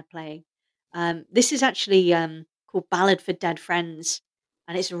that they had playing. This is actually called Ballad for Dead Friends,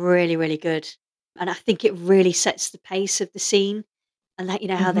 and it's really really good. And I think it really sets the pace of the scene, and that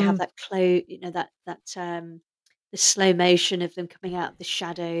how they have Mhm. that the slow motion of them coming out of the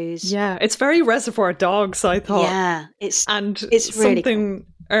shadows. Yeah, it's very Reservoir Dogs, I thought. Yeah, it's And it's really cool. something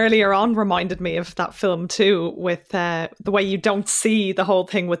earlier on reminded me of that film too, with the way you don't see the whole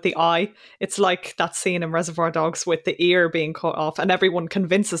thing with the eye. It's like that scene in Reservoir Dogs with the ear being cut off, and everyone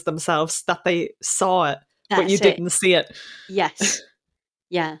convinces themselves that they saw it, but you That's it. didn't see it. Yes.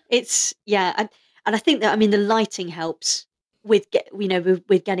 Yeah. And I think that I mean the lighting helps with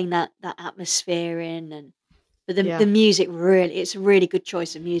getting that atmosphere in, and but the Yeah, music really, it's a really good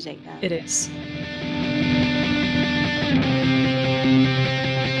choice of music there. it is.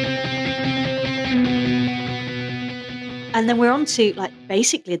 And then we're on to like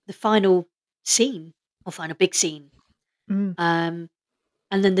basically the final scene or final big scene. Mm. Um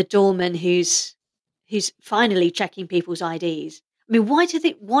and then the doorman who's finally checking people's IDs. I mean,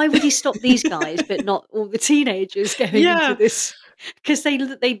 why would he stop these guys but not all the teenagers going into Yeah, this? Because they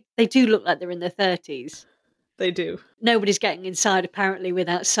do look like they're in their 30s. they do. Nobody's getting inside apparently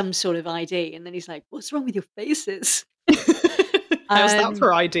without some sort of ID, and then he's like, "What's wrong with your faces?" How's that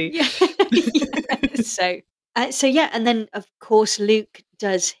for ID? Yeah, yeah. So yeah, and then of course Luke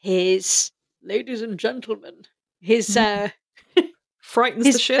does his ladies and gentlemen, his Mm. uh Frightens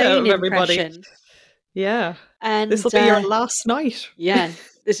the his shit out Bane of everybody. impression, Yeah. This will and be your last night. yeah,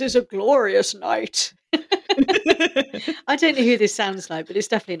 this is a glorious night. I don't know who this sounds like, but it's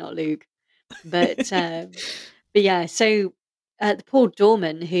definitely not Luke. But but yeah, so the poor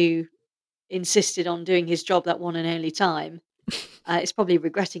doorman who insisted on doing his job that one and only time is probably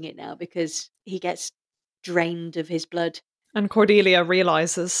regretting it now because he gets drained of his blood. And Cordelia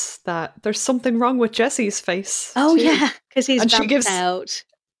realizes that there's something wrong with Jesse's face Oh too. yeah, because he's And she vamped gives, out.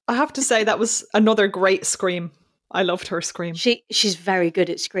 I have to say, that was another great scream. I loved her scream. She's very good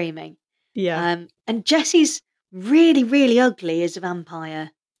at screaming. Yeah. And Jesse's really really ugly as a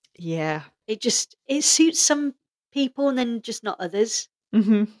vampire. Yeah. It suits some people and then just not others.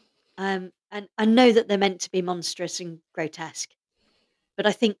 Hmm. And I know that they're meant to be monstrous and grotesque, but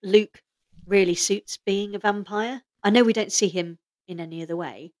I think Luke really suits being a vampire. I know we don't see him in any other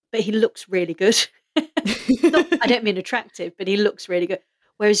way, but he looks really good. Not, I don't mean attractive, but he looks really good.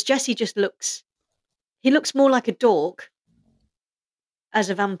 Whereas Jesse he looks more like a dork as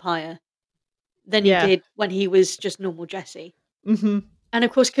a vampire than he Yeah. did when he was just normal Jesse. Hmm. And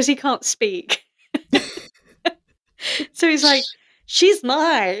of course, because he can't speak, So he's like, "She's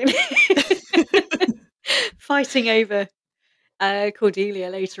mine." Fighting over, Cordelia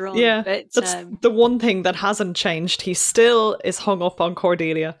later on, Yeah, but, that's the one thing that hasn't changed. He still is hung up on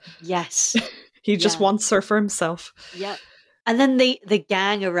Cordelia. yes. He just Yeah. wants her for himself. Yep. And then the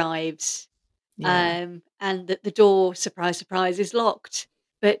gang arrives, Yeah. and the door, surprise, surprise, is locked.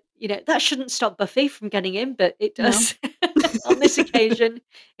 But, that shouldn't stop Buffy from getting in, but it No. does. On this occasion,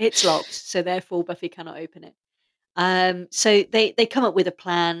 it's locked, so therefore Buffy cannot open it. So they come up with a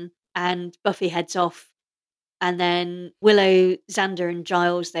plan, and Buffy heads off, and then Willow, Xander, and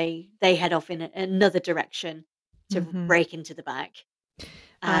Giles, they head off in another direction to Mhm. break into the back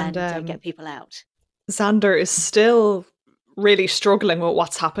And and, get people out. Xander is still really struggling with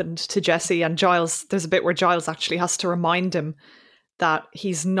what's happened to Jesse and Giles. There's a bit where Giles actually has to remind him that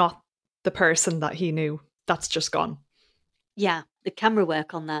he's not the person that he knew. That's just gone. Yeah, the camera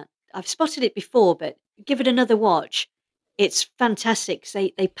work on that. I've spotted it before, but give it another watch. It's fantastic 'cause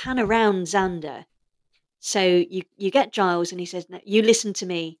they pan around Xander. So you get Giles and he says, "No, you listen to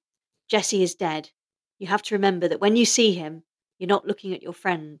me. Jesse is dead. You have to remember that when you see him, you're not looking at your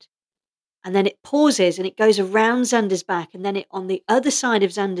friend." And then it pauses and it goes around Xander's back, and then on the other side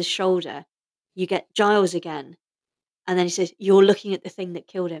of Xander's shoulder, you get Giles again. And then he says, "You're looking at the thing that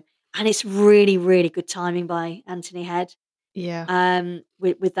killed him." And it's really, really good timing by Anthony Head, Yeah.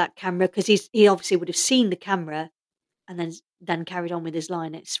 with that camera, because he obviously would have seen the camera and then carried on with his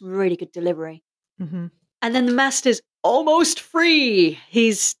line. It's really good delivery. Hmm. And then the master's almost free.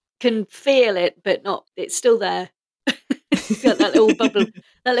 He's can feel it, but not. It's still there. He's got that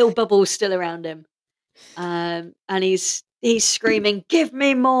little bubble still around him. And he's screaming, "Give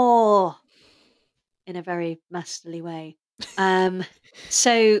me more!" in a very masterly way. Um,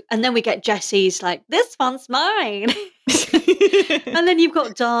 and then we get Jesse's like, "This one's mine." And then you've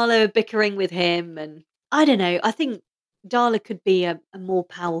got Darla bickering with him, and I don't know. I think Darla could be a more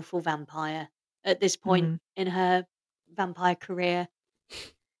powerful vampire at this point Mm, in her vampire career,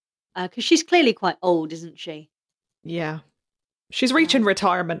 because she's clearly quite old, isn't she? yeah. She's reaching Um,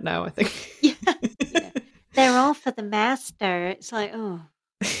 retirement now, I think. yeah, yeah. They're all for the master. It's like, oh,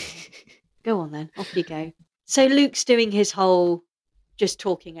 go on then, off you go. So Luke's doing his whole just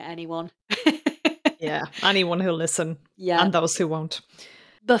talking at anyone. Yeah, anyone who'll listen Yeah. and those who won't.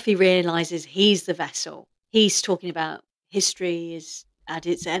 Buffy realizes he's the vessel. He's talking about history is at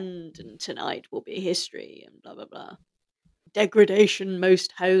its end, and tonight will be history, and blah blah blah. Degradation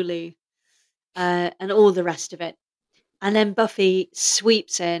most holy, and all the rest of it. And then Buffy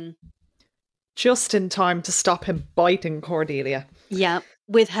sweeps in, Just in time to stop him biting Cordelia. yeah,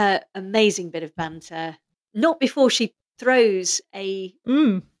 with her amazing bit of banter. Not before she throws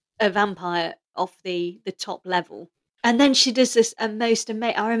Mm, a vampire off the top level, and then she does this most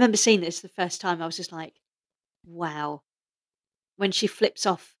amazing. I remember seeing this the first time. I was just like, wow. When she flips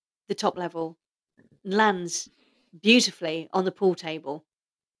off the top level, lands beautifully on the pool table.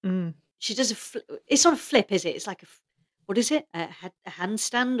 mm. She does it's not a flip, is it? It's like what is it? A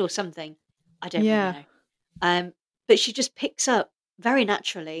handstand or something? I don't really Yeah. know. But she just picks up very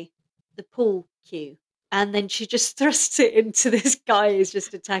naturally the pool cue, and then she just thrusts it into this guy who's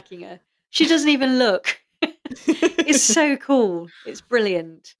just attacking her. She doesn't even look. It's so cool. It's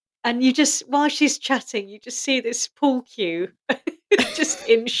brilliant. And you just while she's chatting, you just see this pool cue just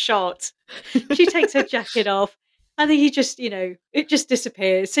in shot. She takes her jacket off, and then he just, it just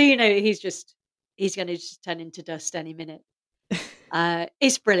disappears. So he's gonna just turn into dust any minute.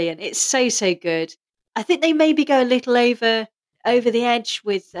 It's brilliant. It's so, so good. I think they maybe go a little over the edge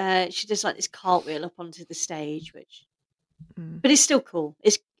with she does like this cartwheel up onto the stage, which Mm. but it's still cool.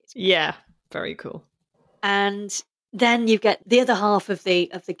 It's great. Yeah, very cool. And then you get the other half of the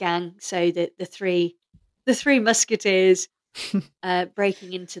gang, so the three musketeers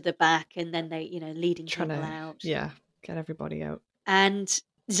breaking into the back, and then they, leading Trying people to, out. yeah, get everybody out. And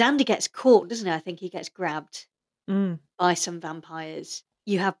Xander gets caught, doesn't he? I think he gets grabbed Mm, by some vampires.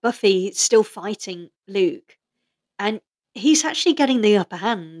 You have Buffy still fighting Luke, and he's actually getting the upper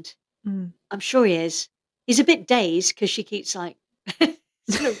hand. mm. I'm sure he is. He's a bit dazed because she keeps like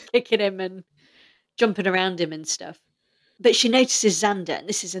sort of kicking him and jumping around him and stuff. But she notices Xander, and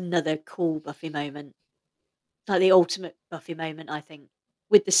this is another cool Buffy moment. Like the ultimate Buffy moment, I think,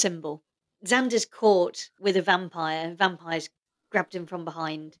 with the symbol. Xander's caught with a vampire. Vampire's grabbed him from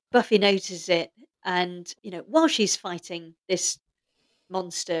behind. Buffy notices it, and while she's fighting this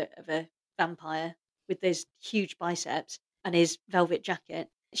monster of a vampire with those huge biceps and his velvet jacket,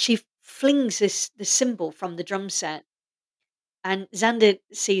 she flings the symbol from the drum set, and Xander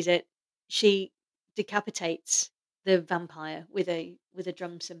sees it. She decapitates the vampire with a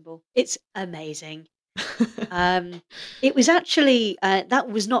drum symbol. It's amazing. It was actually that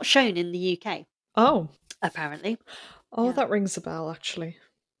was not shown in the UK, Oh. apparently. Oh, Yeah. that rings a bell, actually.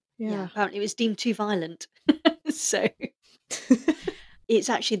 Yeah, Yeah. apparently it was deemed too violent. So it's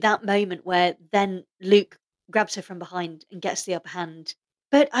actually that moment where then Luke grabs her from behind and gets the upper hand.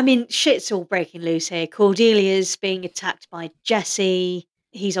 But I mean, shit's all breaking loose here. Cordelia's being attacked by Jesse.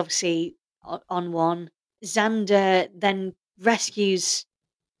 He's obviously on one. Xander then rescues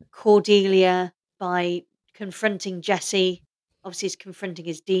Cordelia by confronting Jesse. Obviously, he's confronting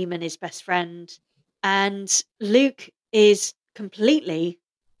his demon, his best friend. And Luke is completely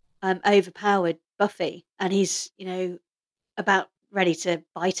overpowered Buffy, and he's, about ready to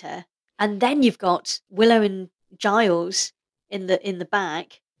bite her. And then you've got Willow and Giles in the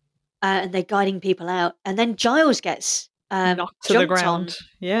back, and they're guiding people out. And then Giles gets Knocked to the jumped on. ground.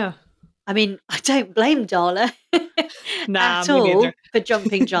 Yeah. I mean, I don't blame Darla Nah, at me neither. all for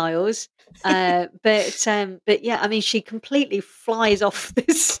jumping Giles. But yeah, I mean, she completely flies off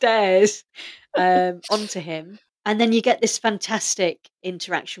the stairs onto him. And then you get this fantastic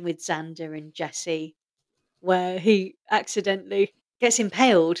interaction with Xander and Jesse where he accidentally gets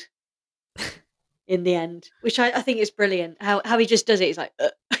impaled in the end, which I think is brilliant. How he just does it. He's like,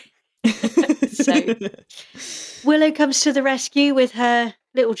 so Willow comes to the rescue with her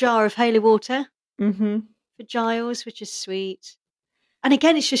little jar of holy water Mm-hmm. for Giles, which is sweet. And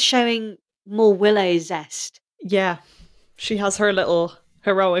again, it's just showing more Willow zest. Yeah. She has her little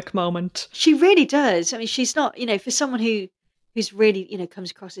heroic moment. She really does. I mean, she's not, for someone who's really, comes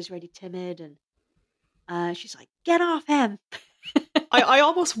across as really timid, and she's like, get off him. I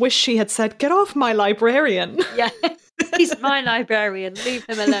almost wish she had said, "Get off my librarian." Yeah, he's my librarian. Leave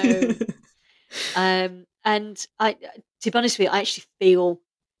him alone. And to be honest with you,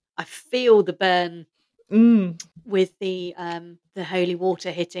 I feel the burn with the holy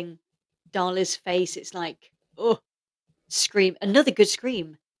water hitting Darla's face. It's like, oh, scream! Another good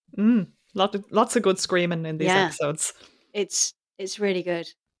scream. Lots of good screaming in these Yeah, episodes. it's really good.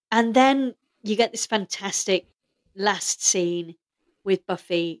 And then you get this fantastic last scene with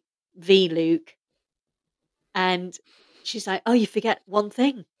Buffy v Luke, and she's like, "Oh, you forget one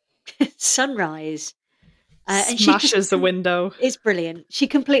thing, sunrise." And she just Smashes a window. it's brilliant. She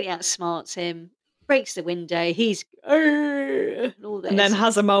completely outsmarts him, breaks the window. He's and all And then this.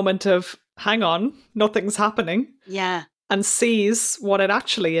 has a moment of, hang on, nothing's happening. Yeah, And sees what it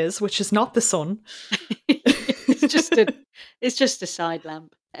actually is, which is not the sun. it's just a side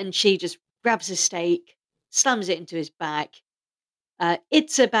lamp, and she just grabs a stake, slams it into his back. What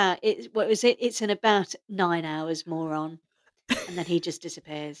was it? It's in about 9 hours more on, and then he just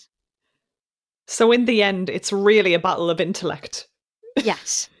disappears. So in the end, it's really a battle of intellect.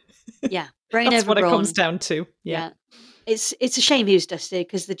 Yes, yeah, brain That's over what it comes brawn. down to. Yeah. Yeah, it's a shame he was dusted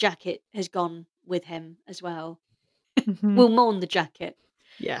because the jacket has gone with him as well. Mm-hmm. We'll mourn the jacket.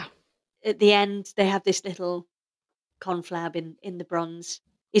 Yeah. At the end, they have this little conflab in the bronze.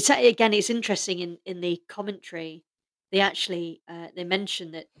 It's interesting in the commentary. They actually they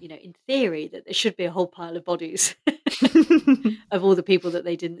mention that in theory that there should be a whole pile of bodies of all the people that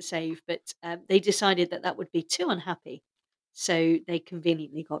they didn't save, but they decided that that would be too unhappy, so they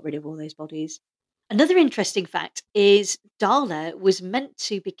conveniently got rid of all those bodies. Another interesting fact is Darla was meant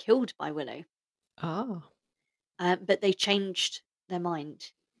to be killed by Willow, Oh. but they changed their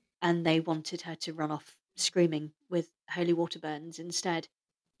mind and they wanted her to run off screaming with holy water burns instead.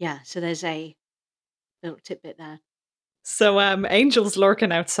 Yeah, so there's a little tidbit there. So Angel's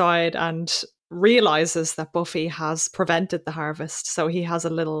lurking outside and realizes that Buffy has prevented the harvest. So he has a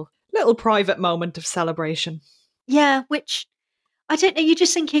little private moment of celebration. Yeah, which I don't know. You're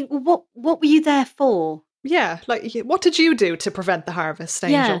just thinking, well, what were you there for? Yeah, like what did you do to prevent the harvest,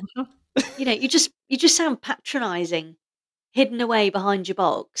 Yeah, Angel? you just sound patronising, hidden away behind your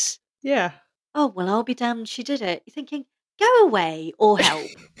box. Yeah. Oh well, I'll be damned. She did it. You're thinking, go away or help.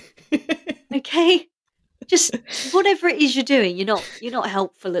 Okay, just whatever it is you're doing, you're not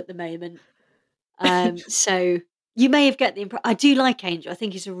helpful at the moment. So you may have get the impression. I do like Angel. I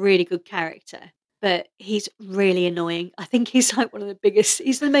think he's a really good character, but he's really annoying. I think he's like one of the biggest.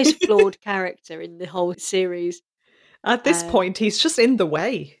 He's the most flawed character in the whole series. At this Um, point, he's just in the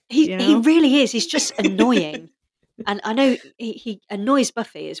way, he really is. He's just annoying, and I know he annoys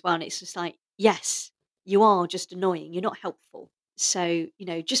Buffy as well. And it's just like, yes, you are just annoying. You're not helpful. So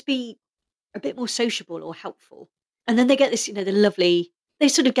just be a bit more sociable or helpful. And then they get this, the lovely. They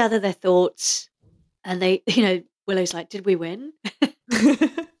sort of gather their thoughts, and they, Willow's like, "Did we win?"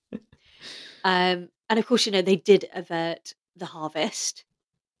 And of course, they did avert the harvest,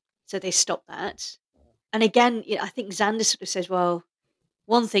 so they stopped that. And again, I think Xander sort of says, "Well,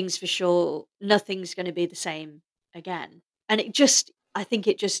 one thing's for sure, nothing's going to be the same again. And I think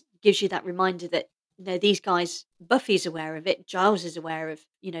it just gives you that reminder that, these guys, Buffy's aware of it, Giles is aware of,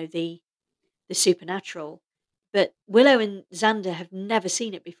 the supernatural, but Willow and Xander have never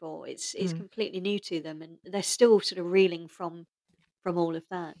seen it before. It's Mm. completely new to them, and they're still sort of reeling from all of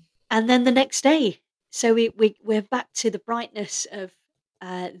that. And then the next day, so we're back to the brightness of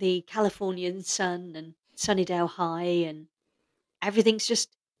the Californian sun and Sunnydale High, and everything's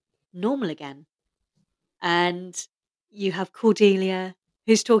just normal again. And you have Cordelia,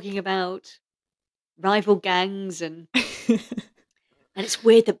 who's talking about rival gangs, and it's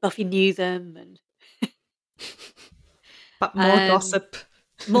weird that Buffy knew them, and But more gossip.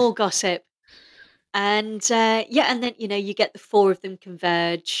 more gossip. And and then you get the four of them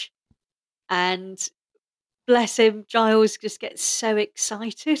converge, and bless him, Giles just gets so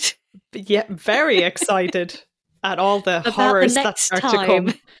excited Yeah, very excited at all the about the horrors that next start to time.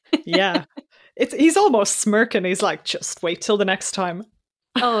 come. Yeah. He's almost smirking. He's like, just wait till the next time.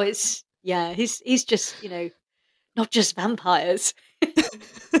 Oh, he's just not just vampires.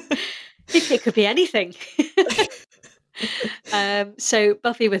 It could be anything. So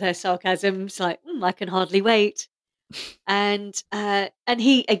Buffy with her sarcasm's like, I can hardly wait. And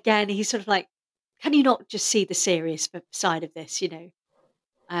he's sort of like, can you not just see the serious side of this?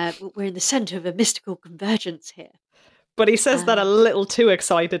 We're in the center of a mystical convergence here. But he says that a Um, little too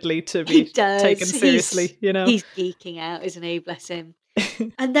excitedly to he be does. taken seriously, He's geeking out, isn't he? Bless him.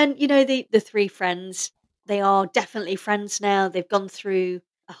 And then the three friends. They are definitely friends now. They've gone through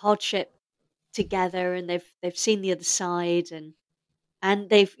a hardship together, and they've seen the other side, and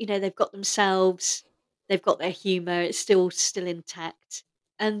they've got themselves. They've got their humor. It's still intact.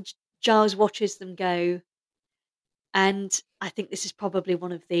 And Giles watches them go, and I think this is probably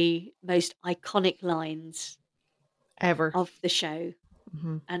one of the most iconic lines Ever. of the show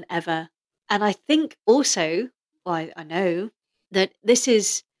Mm-hmm. and ever. And I think also, well, I know that this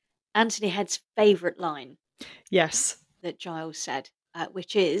is Anthony Head's favourite line Yes. that Giles said,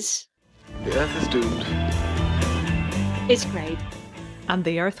 which is, The Earth is doomed. it's great. And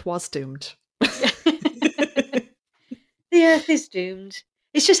the Earth was doomed. The Earth is doomed.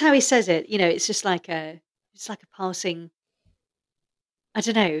 It's just how he says it. It's just like a passing. I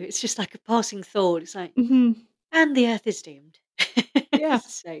don't know. It's just like a passing thought. It's like, Mm-hmm. and the Earth is doomed. Yeah.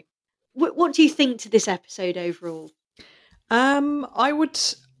 So, what do you think to this episode overall? I would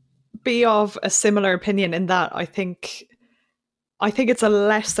be of a similar opinion in that I think it's a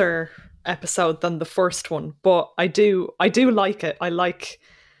lesser episode than the first one, but I do like it. I like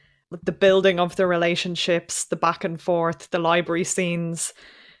the building of the relationships, the back and forth, the library scenes,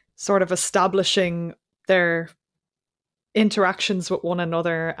 sort of establishing their interactions with one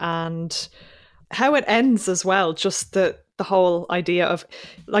another, and how it ends as well. Just the whole idea of,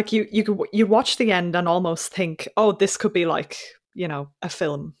 like, you watch the end and almost think, oh, this could be like, a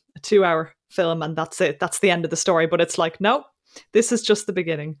film, a 2-hour film, and that's it, that's the end of the story. But it's like, no, this is just the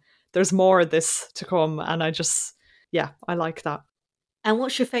beginning. There's more of this to come, and I like that. And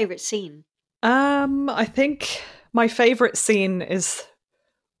what's your favourite scene? I think my favorite scene is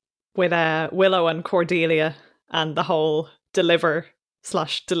with Willow and Cordelia, and the whole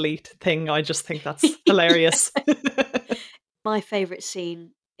deliver/delete thing. I just think that's hilarious. My favourite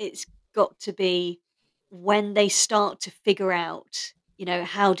scene, it's got to be when they start to figure out,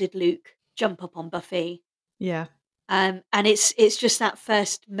 how did Luke jump up on Buffy? Yeah. And it's just that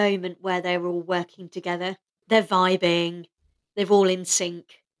first moment where they're all working together. They're vibing. They're all in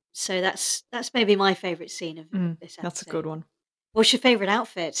sync. So that's maybe my favourite scene of this episode. That's a good one. What's your favourite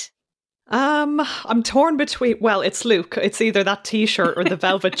outfit? I'm torn between, well, it's Luke. It's either that t-shirt or the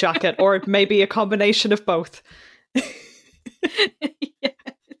velvet jacket, or maybe a combination of both.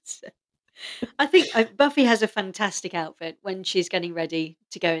 Yes. I think Buffy has a fantastic outfit when she's getting ready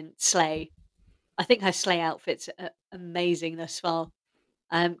to go and slay. I think her sleigh outfits are amazing thus far.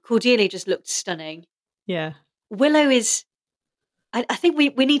 Cordelia just looked stunning. Yeah. Willow is. I think we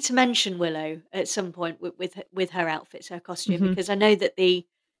need to mention Willow at some point with her outfits, her costume, because I know that the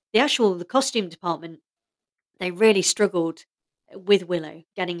costume department, they really struggled with Willow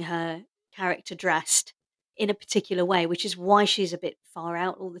getting her character dressed in a particular way, which is why she's a bit far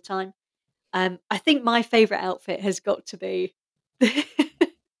out all the time. I think my favourite outfit has got to be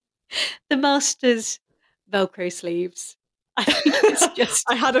the Master's Velcro sleeves. I think it's just.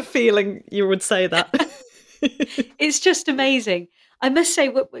 I had a feeling you would say that. It's just amazing. I must say,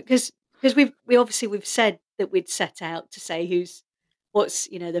 because we've said that we'd set out to say what's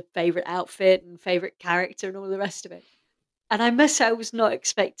the favourite outfit and favourite character and all the rest of it. And I must say, I was not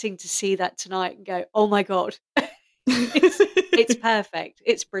expecting to see that tonight and go, oh my God. It's perfect.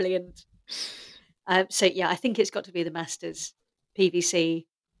 It's brilliant. So yeah, I think it's got to be the Masters PVC,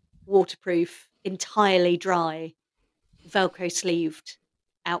 waterproof, entirely dry, Velcro sleeved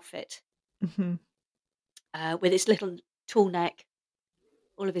outfit with its little tall neck,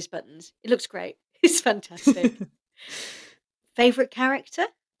 all of his buttons. It looks great. It's fantastic. Favorite character?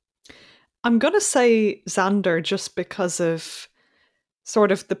 I'm going to say Xander just because of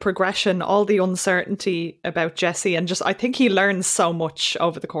sort of the progression, all the uncertainty about Jesse, and just I think he learns so much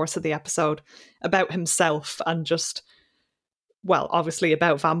over the course of the episode about himself and just, well, obviously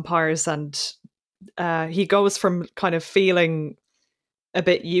about vampires, and he goes from kind of feeling a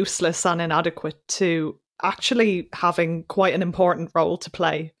bit useless and inadequate to actually having quite an important role to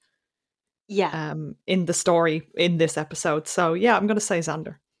play. Yeah. In the story in this episode. So yeah, I'm going to say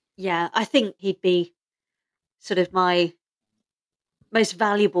Xander. Yeah, I think he'd be sort of my most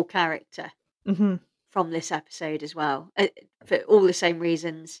valuable character from this episode as well, for all the same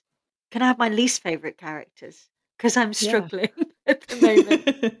reasons. Can I have my least favourite characters? Because I'm struggling at the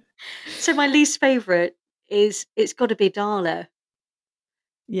moment. So my least favourite is, it's got to be Darla.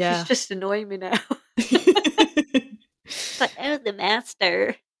 Yeah. She's just annoying me now. It's like, oh, the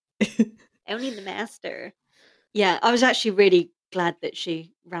master. Only the master. Yeah, I was actually really glad that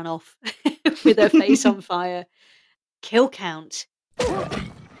she ran off with her face on fire. Kill count.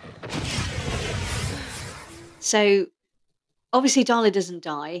 So obviously Darla doesn't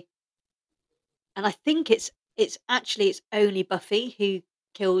die, and I think it's only Buffy who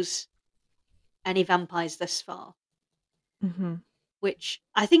kills any vampires thus far, which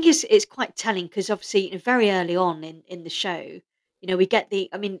I think is quite telling, because obviously, you know, very early on in the show, you know, we get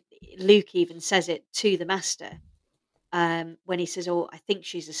Luke even says it to the Master, when he says, "Oh, I think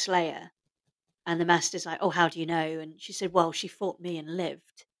she's a Slayer," and the Master's like, "Oh, how do you know?" And she said, "Well, she fought me and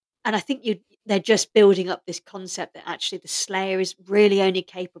lived." And I think they're just building up this concept that actually the Slayer is really the only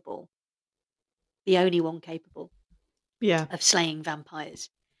one capable of slaying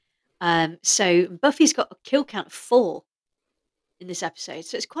vampires. So Buffy's got a kill count of 4 in this episode,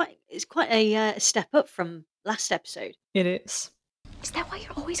 so it's quite a step up from last episode. It is. Is that why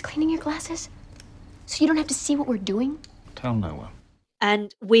you're always cleaning your glasses? So you don't have to see what we're doing? Tell no one.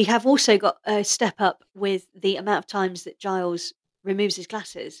 And we have also got a step up with the amount of times that Giles removes his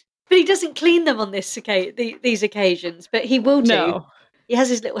glasses. But he doesn't clean them on these occasions, but he will do. No. He has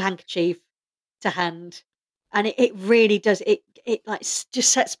his little handkerchief to hand, and it really does. It like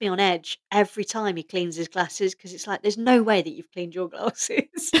just sets me on edge every time he cleans his glasses, because it's like, there's no way that you've cleaned your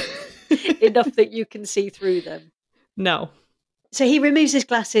glasses enough that you can see through them. No. So he removes his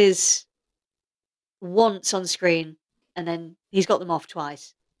glasses once on screen, and then he's got them off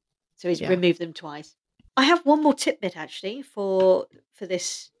twice. So he's removed them twice. I have one more tidbit actually for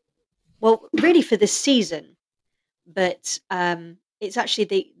this. Well, really for this season, but it's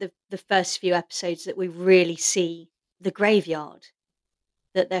actually the first few episodes that we really see the graveyard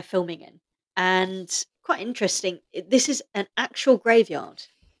that they're filming in, and quite interesting. This is an actual graveyard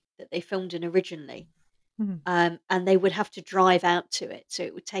that they filmed in originally, and they would have to drive out to it, so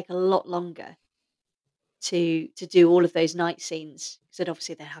it would take a lot longer to do all of those night scenes, because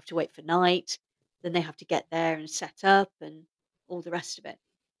obviously they have to wait for night, then they have to get there and set up and all the rest of it.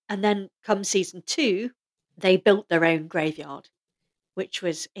 And then come season 2, they built their own graveyard, which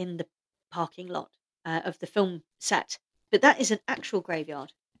was in the parking lot of the film set. But that is an actual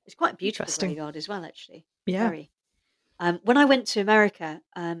graveyard. It's quite a beautiful graveyard as well, actually. Yeah. Very. When I went to America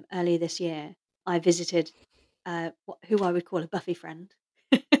earlier this year, I visited who I would call a Buffy friend.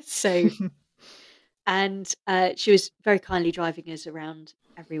 So, and she was very kindly driving us around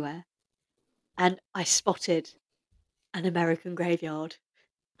everywhere. And I spotted an American graveyard.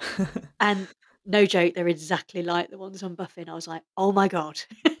 And no joke, they're exactly like the ones on Buffy. And I was like, oh my God.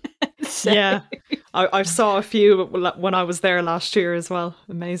 Yeah. I saw a few when I was there last year as well.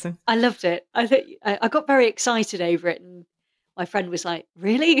 Amazing. I loved it. I got very excited over it, and my friend was like,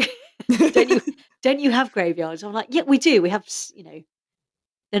 "Really? don't you have graveyards?" I'm like, "Yeah, we do. We have, you know,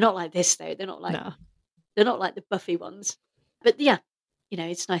 they're not like this though. They're not like the Buffy ones." But yeah, you know,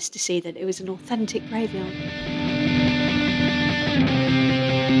 it's nice to see that it was an authentic graveyard.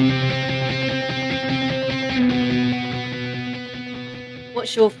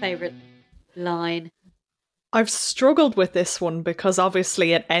 What's your favourite line? I've struggled with this one because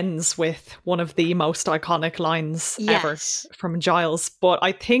obviously it ends with one of the most iconic lines ever from Giles. But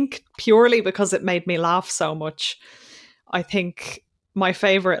I think purely because it made me laugh so much, I think my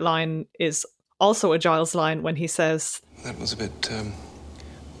favourite line is also a Giles line when he says, "That was a bit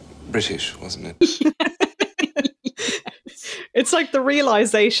British, wasn't it?" It's like the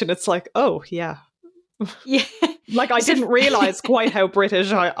realization. It's like, oh, yeah. Yeah. Like, I didn't realise quite how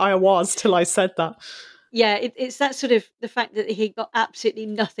British I was till I said that. Yeah, it's that sort of the fact that he got absolutely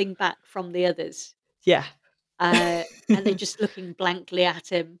nothing back from the others. Yeah. And they're just looking blankly at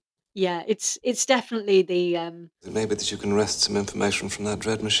him. Yeah, it's definitely the Maybe that you can wrest some information from that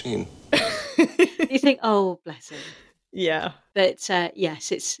dread machine. you think, oh, bless him. Yeah. But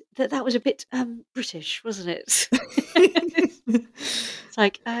yes, it's that was a bit British, wasn't it? It's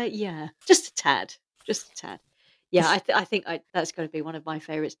like, yeah, just a tad. Yeah, I think that's got to be one of my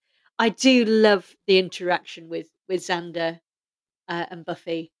favourites. I do love the interaction with Xander and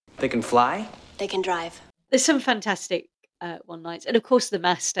Buffy. They can fly? They can drive. There's some fantastic one-liners. And of course, the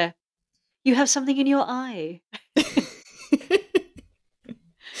Master. You have something in your eye.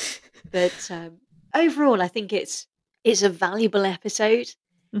 But overall, I think it's a valuable episode.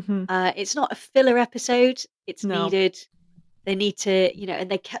 Mm-hmm. It's not a filler episode. It's No. needed. They need to,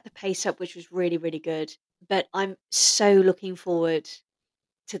 and they kept the pace up, which was really, really good. But I'm so looking forward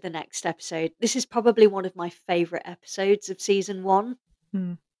to the next episode. This is probably one of my favourite episodes of season 1.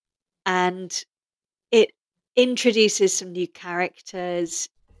 Mm. And it introduces some new characters.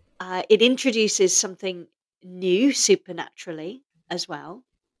 It introduces something new supernaturally as well.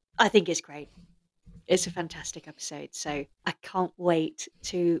 I think it's great. It's a fantastic episode. So I can't wait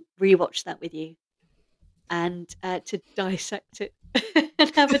to rewatch that with you and to dissect it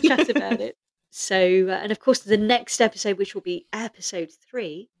and have a chat about it. So, and of course, the next episode, which will be episode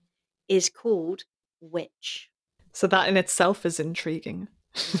 3, is called Witch. So that in itself is intriguing.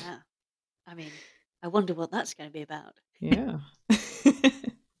 Yeah. I mean, I wonder what that's going to be about. Yeah.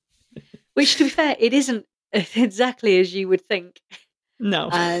 Which, to be fair, it isn't exactly as you would think. No.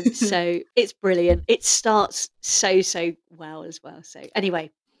 So it's brilliant. It starts so well as well. So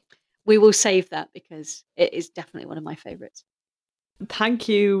anyway, we will save that because it is definitely one of my favourites. Thank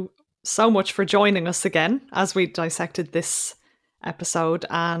you so much for joining us again as we dissected this episode,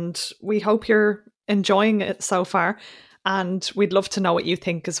 and we hope you're enjoying it so far. And we'd love to know what you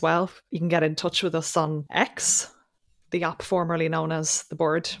think as well. You can get in touch with us on X, the app formerly known as the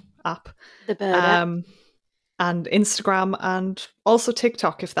Bird app. The Bird app. And Instagram, and also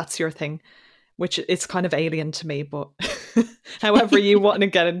TikTok if that's your thing, which is kind of alien to me, but however you want to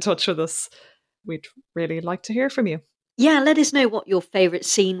get in touch with us, we'd really like to hear from you. Yeah, let us know what your favourite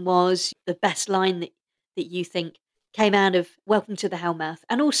scene was, the best line that you think came out of Welcome to the Hellmouth,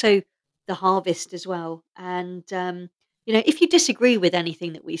 and also the Harvest as well. And, if you disagree with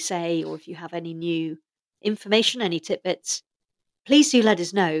anything that we say, or if you have any new information, any tidbits, please do let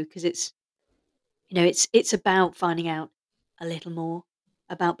us know, because it's about finding out a little more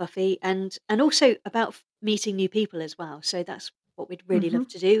about Buffy and also about meeting new people as well. So that's what we'd really love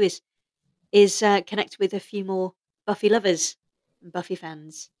to do is connect with a few more Buffy lovers and Buffy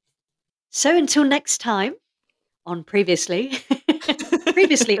fans. So until next time on Previously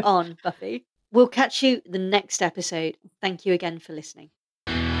on Buffy, we'll catch you the next episode. Thank you again for listening.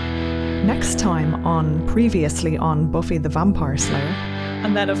 Next time on Previously on Buffy the Vampire Slayer.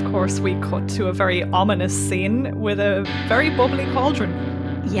 And then, of course, we cut to a very ominous scene with a very bubbly cauldron.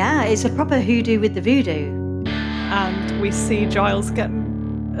 Yeah, it's a proper hoodoo with the voodoo. And we see Giles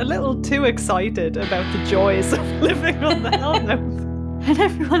getting a little too excited about the joys of living on the Hellmouth. And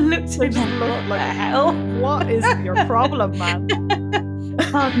everyone looks at him Look like, the hell? What is your problem, man?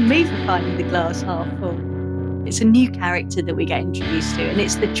 Pardon me for finding the glass half full. It's a new character that we get introduced to, and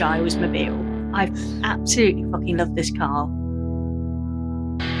it's the Giles Mobile. I absolutely fucking love this car.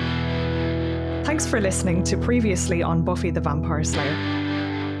 Thanks for listening to Previously on Buffy the Vampire Slayer.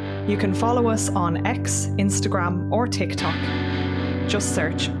 You can follow us on X, Instagram, or TikTok. Just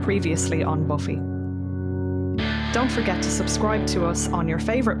search Previously on Buffy. Don't forget to subscribe to us on your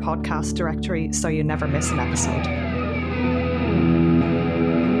favourite podcast directory so you never miss an episode.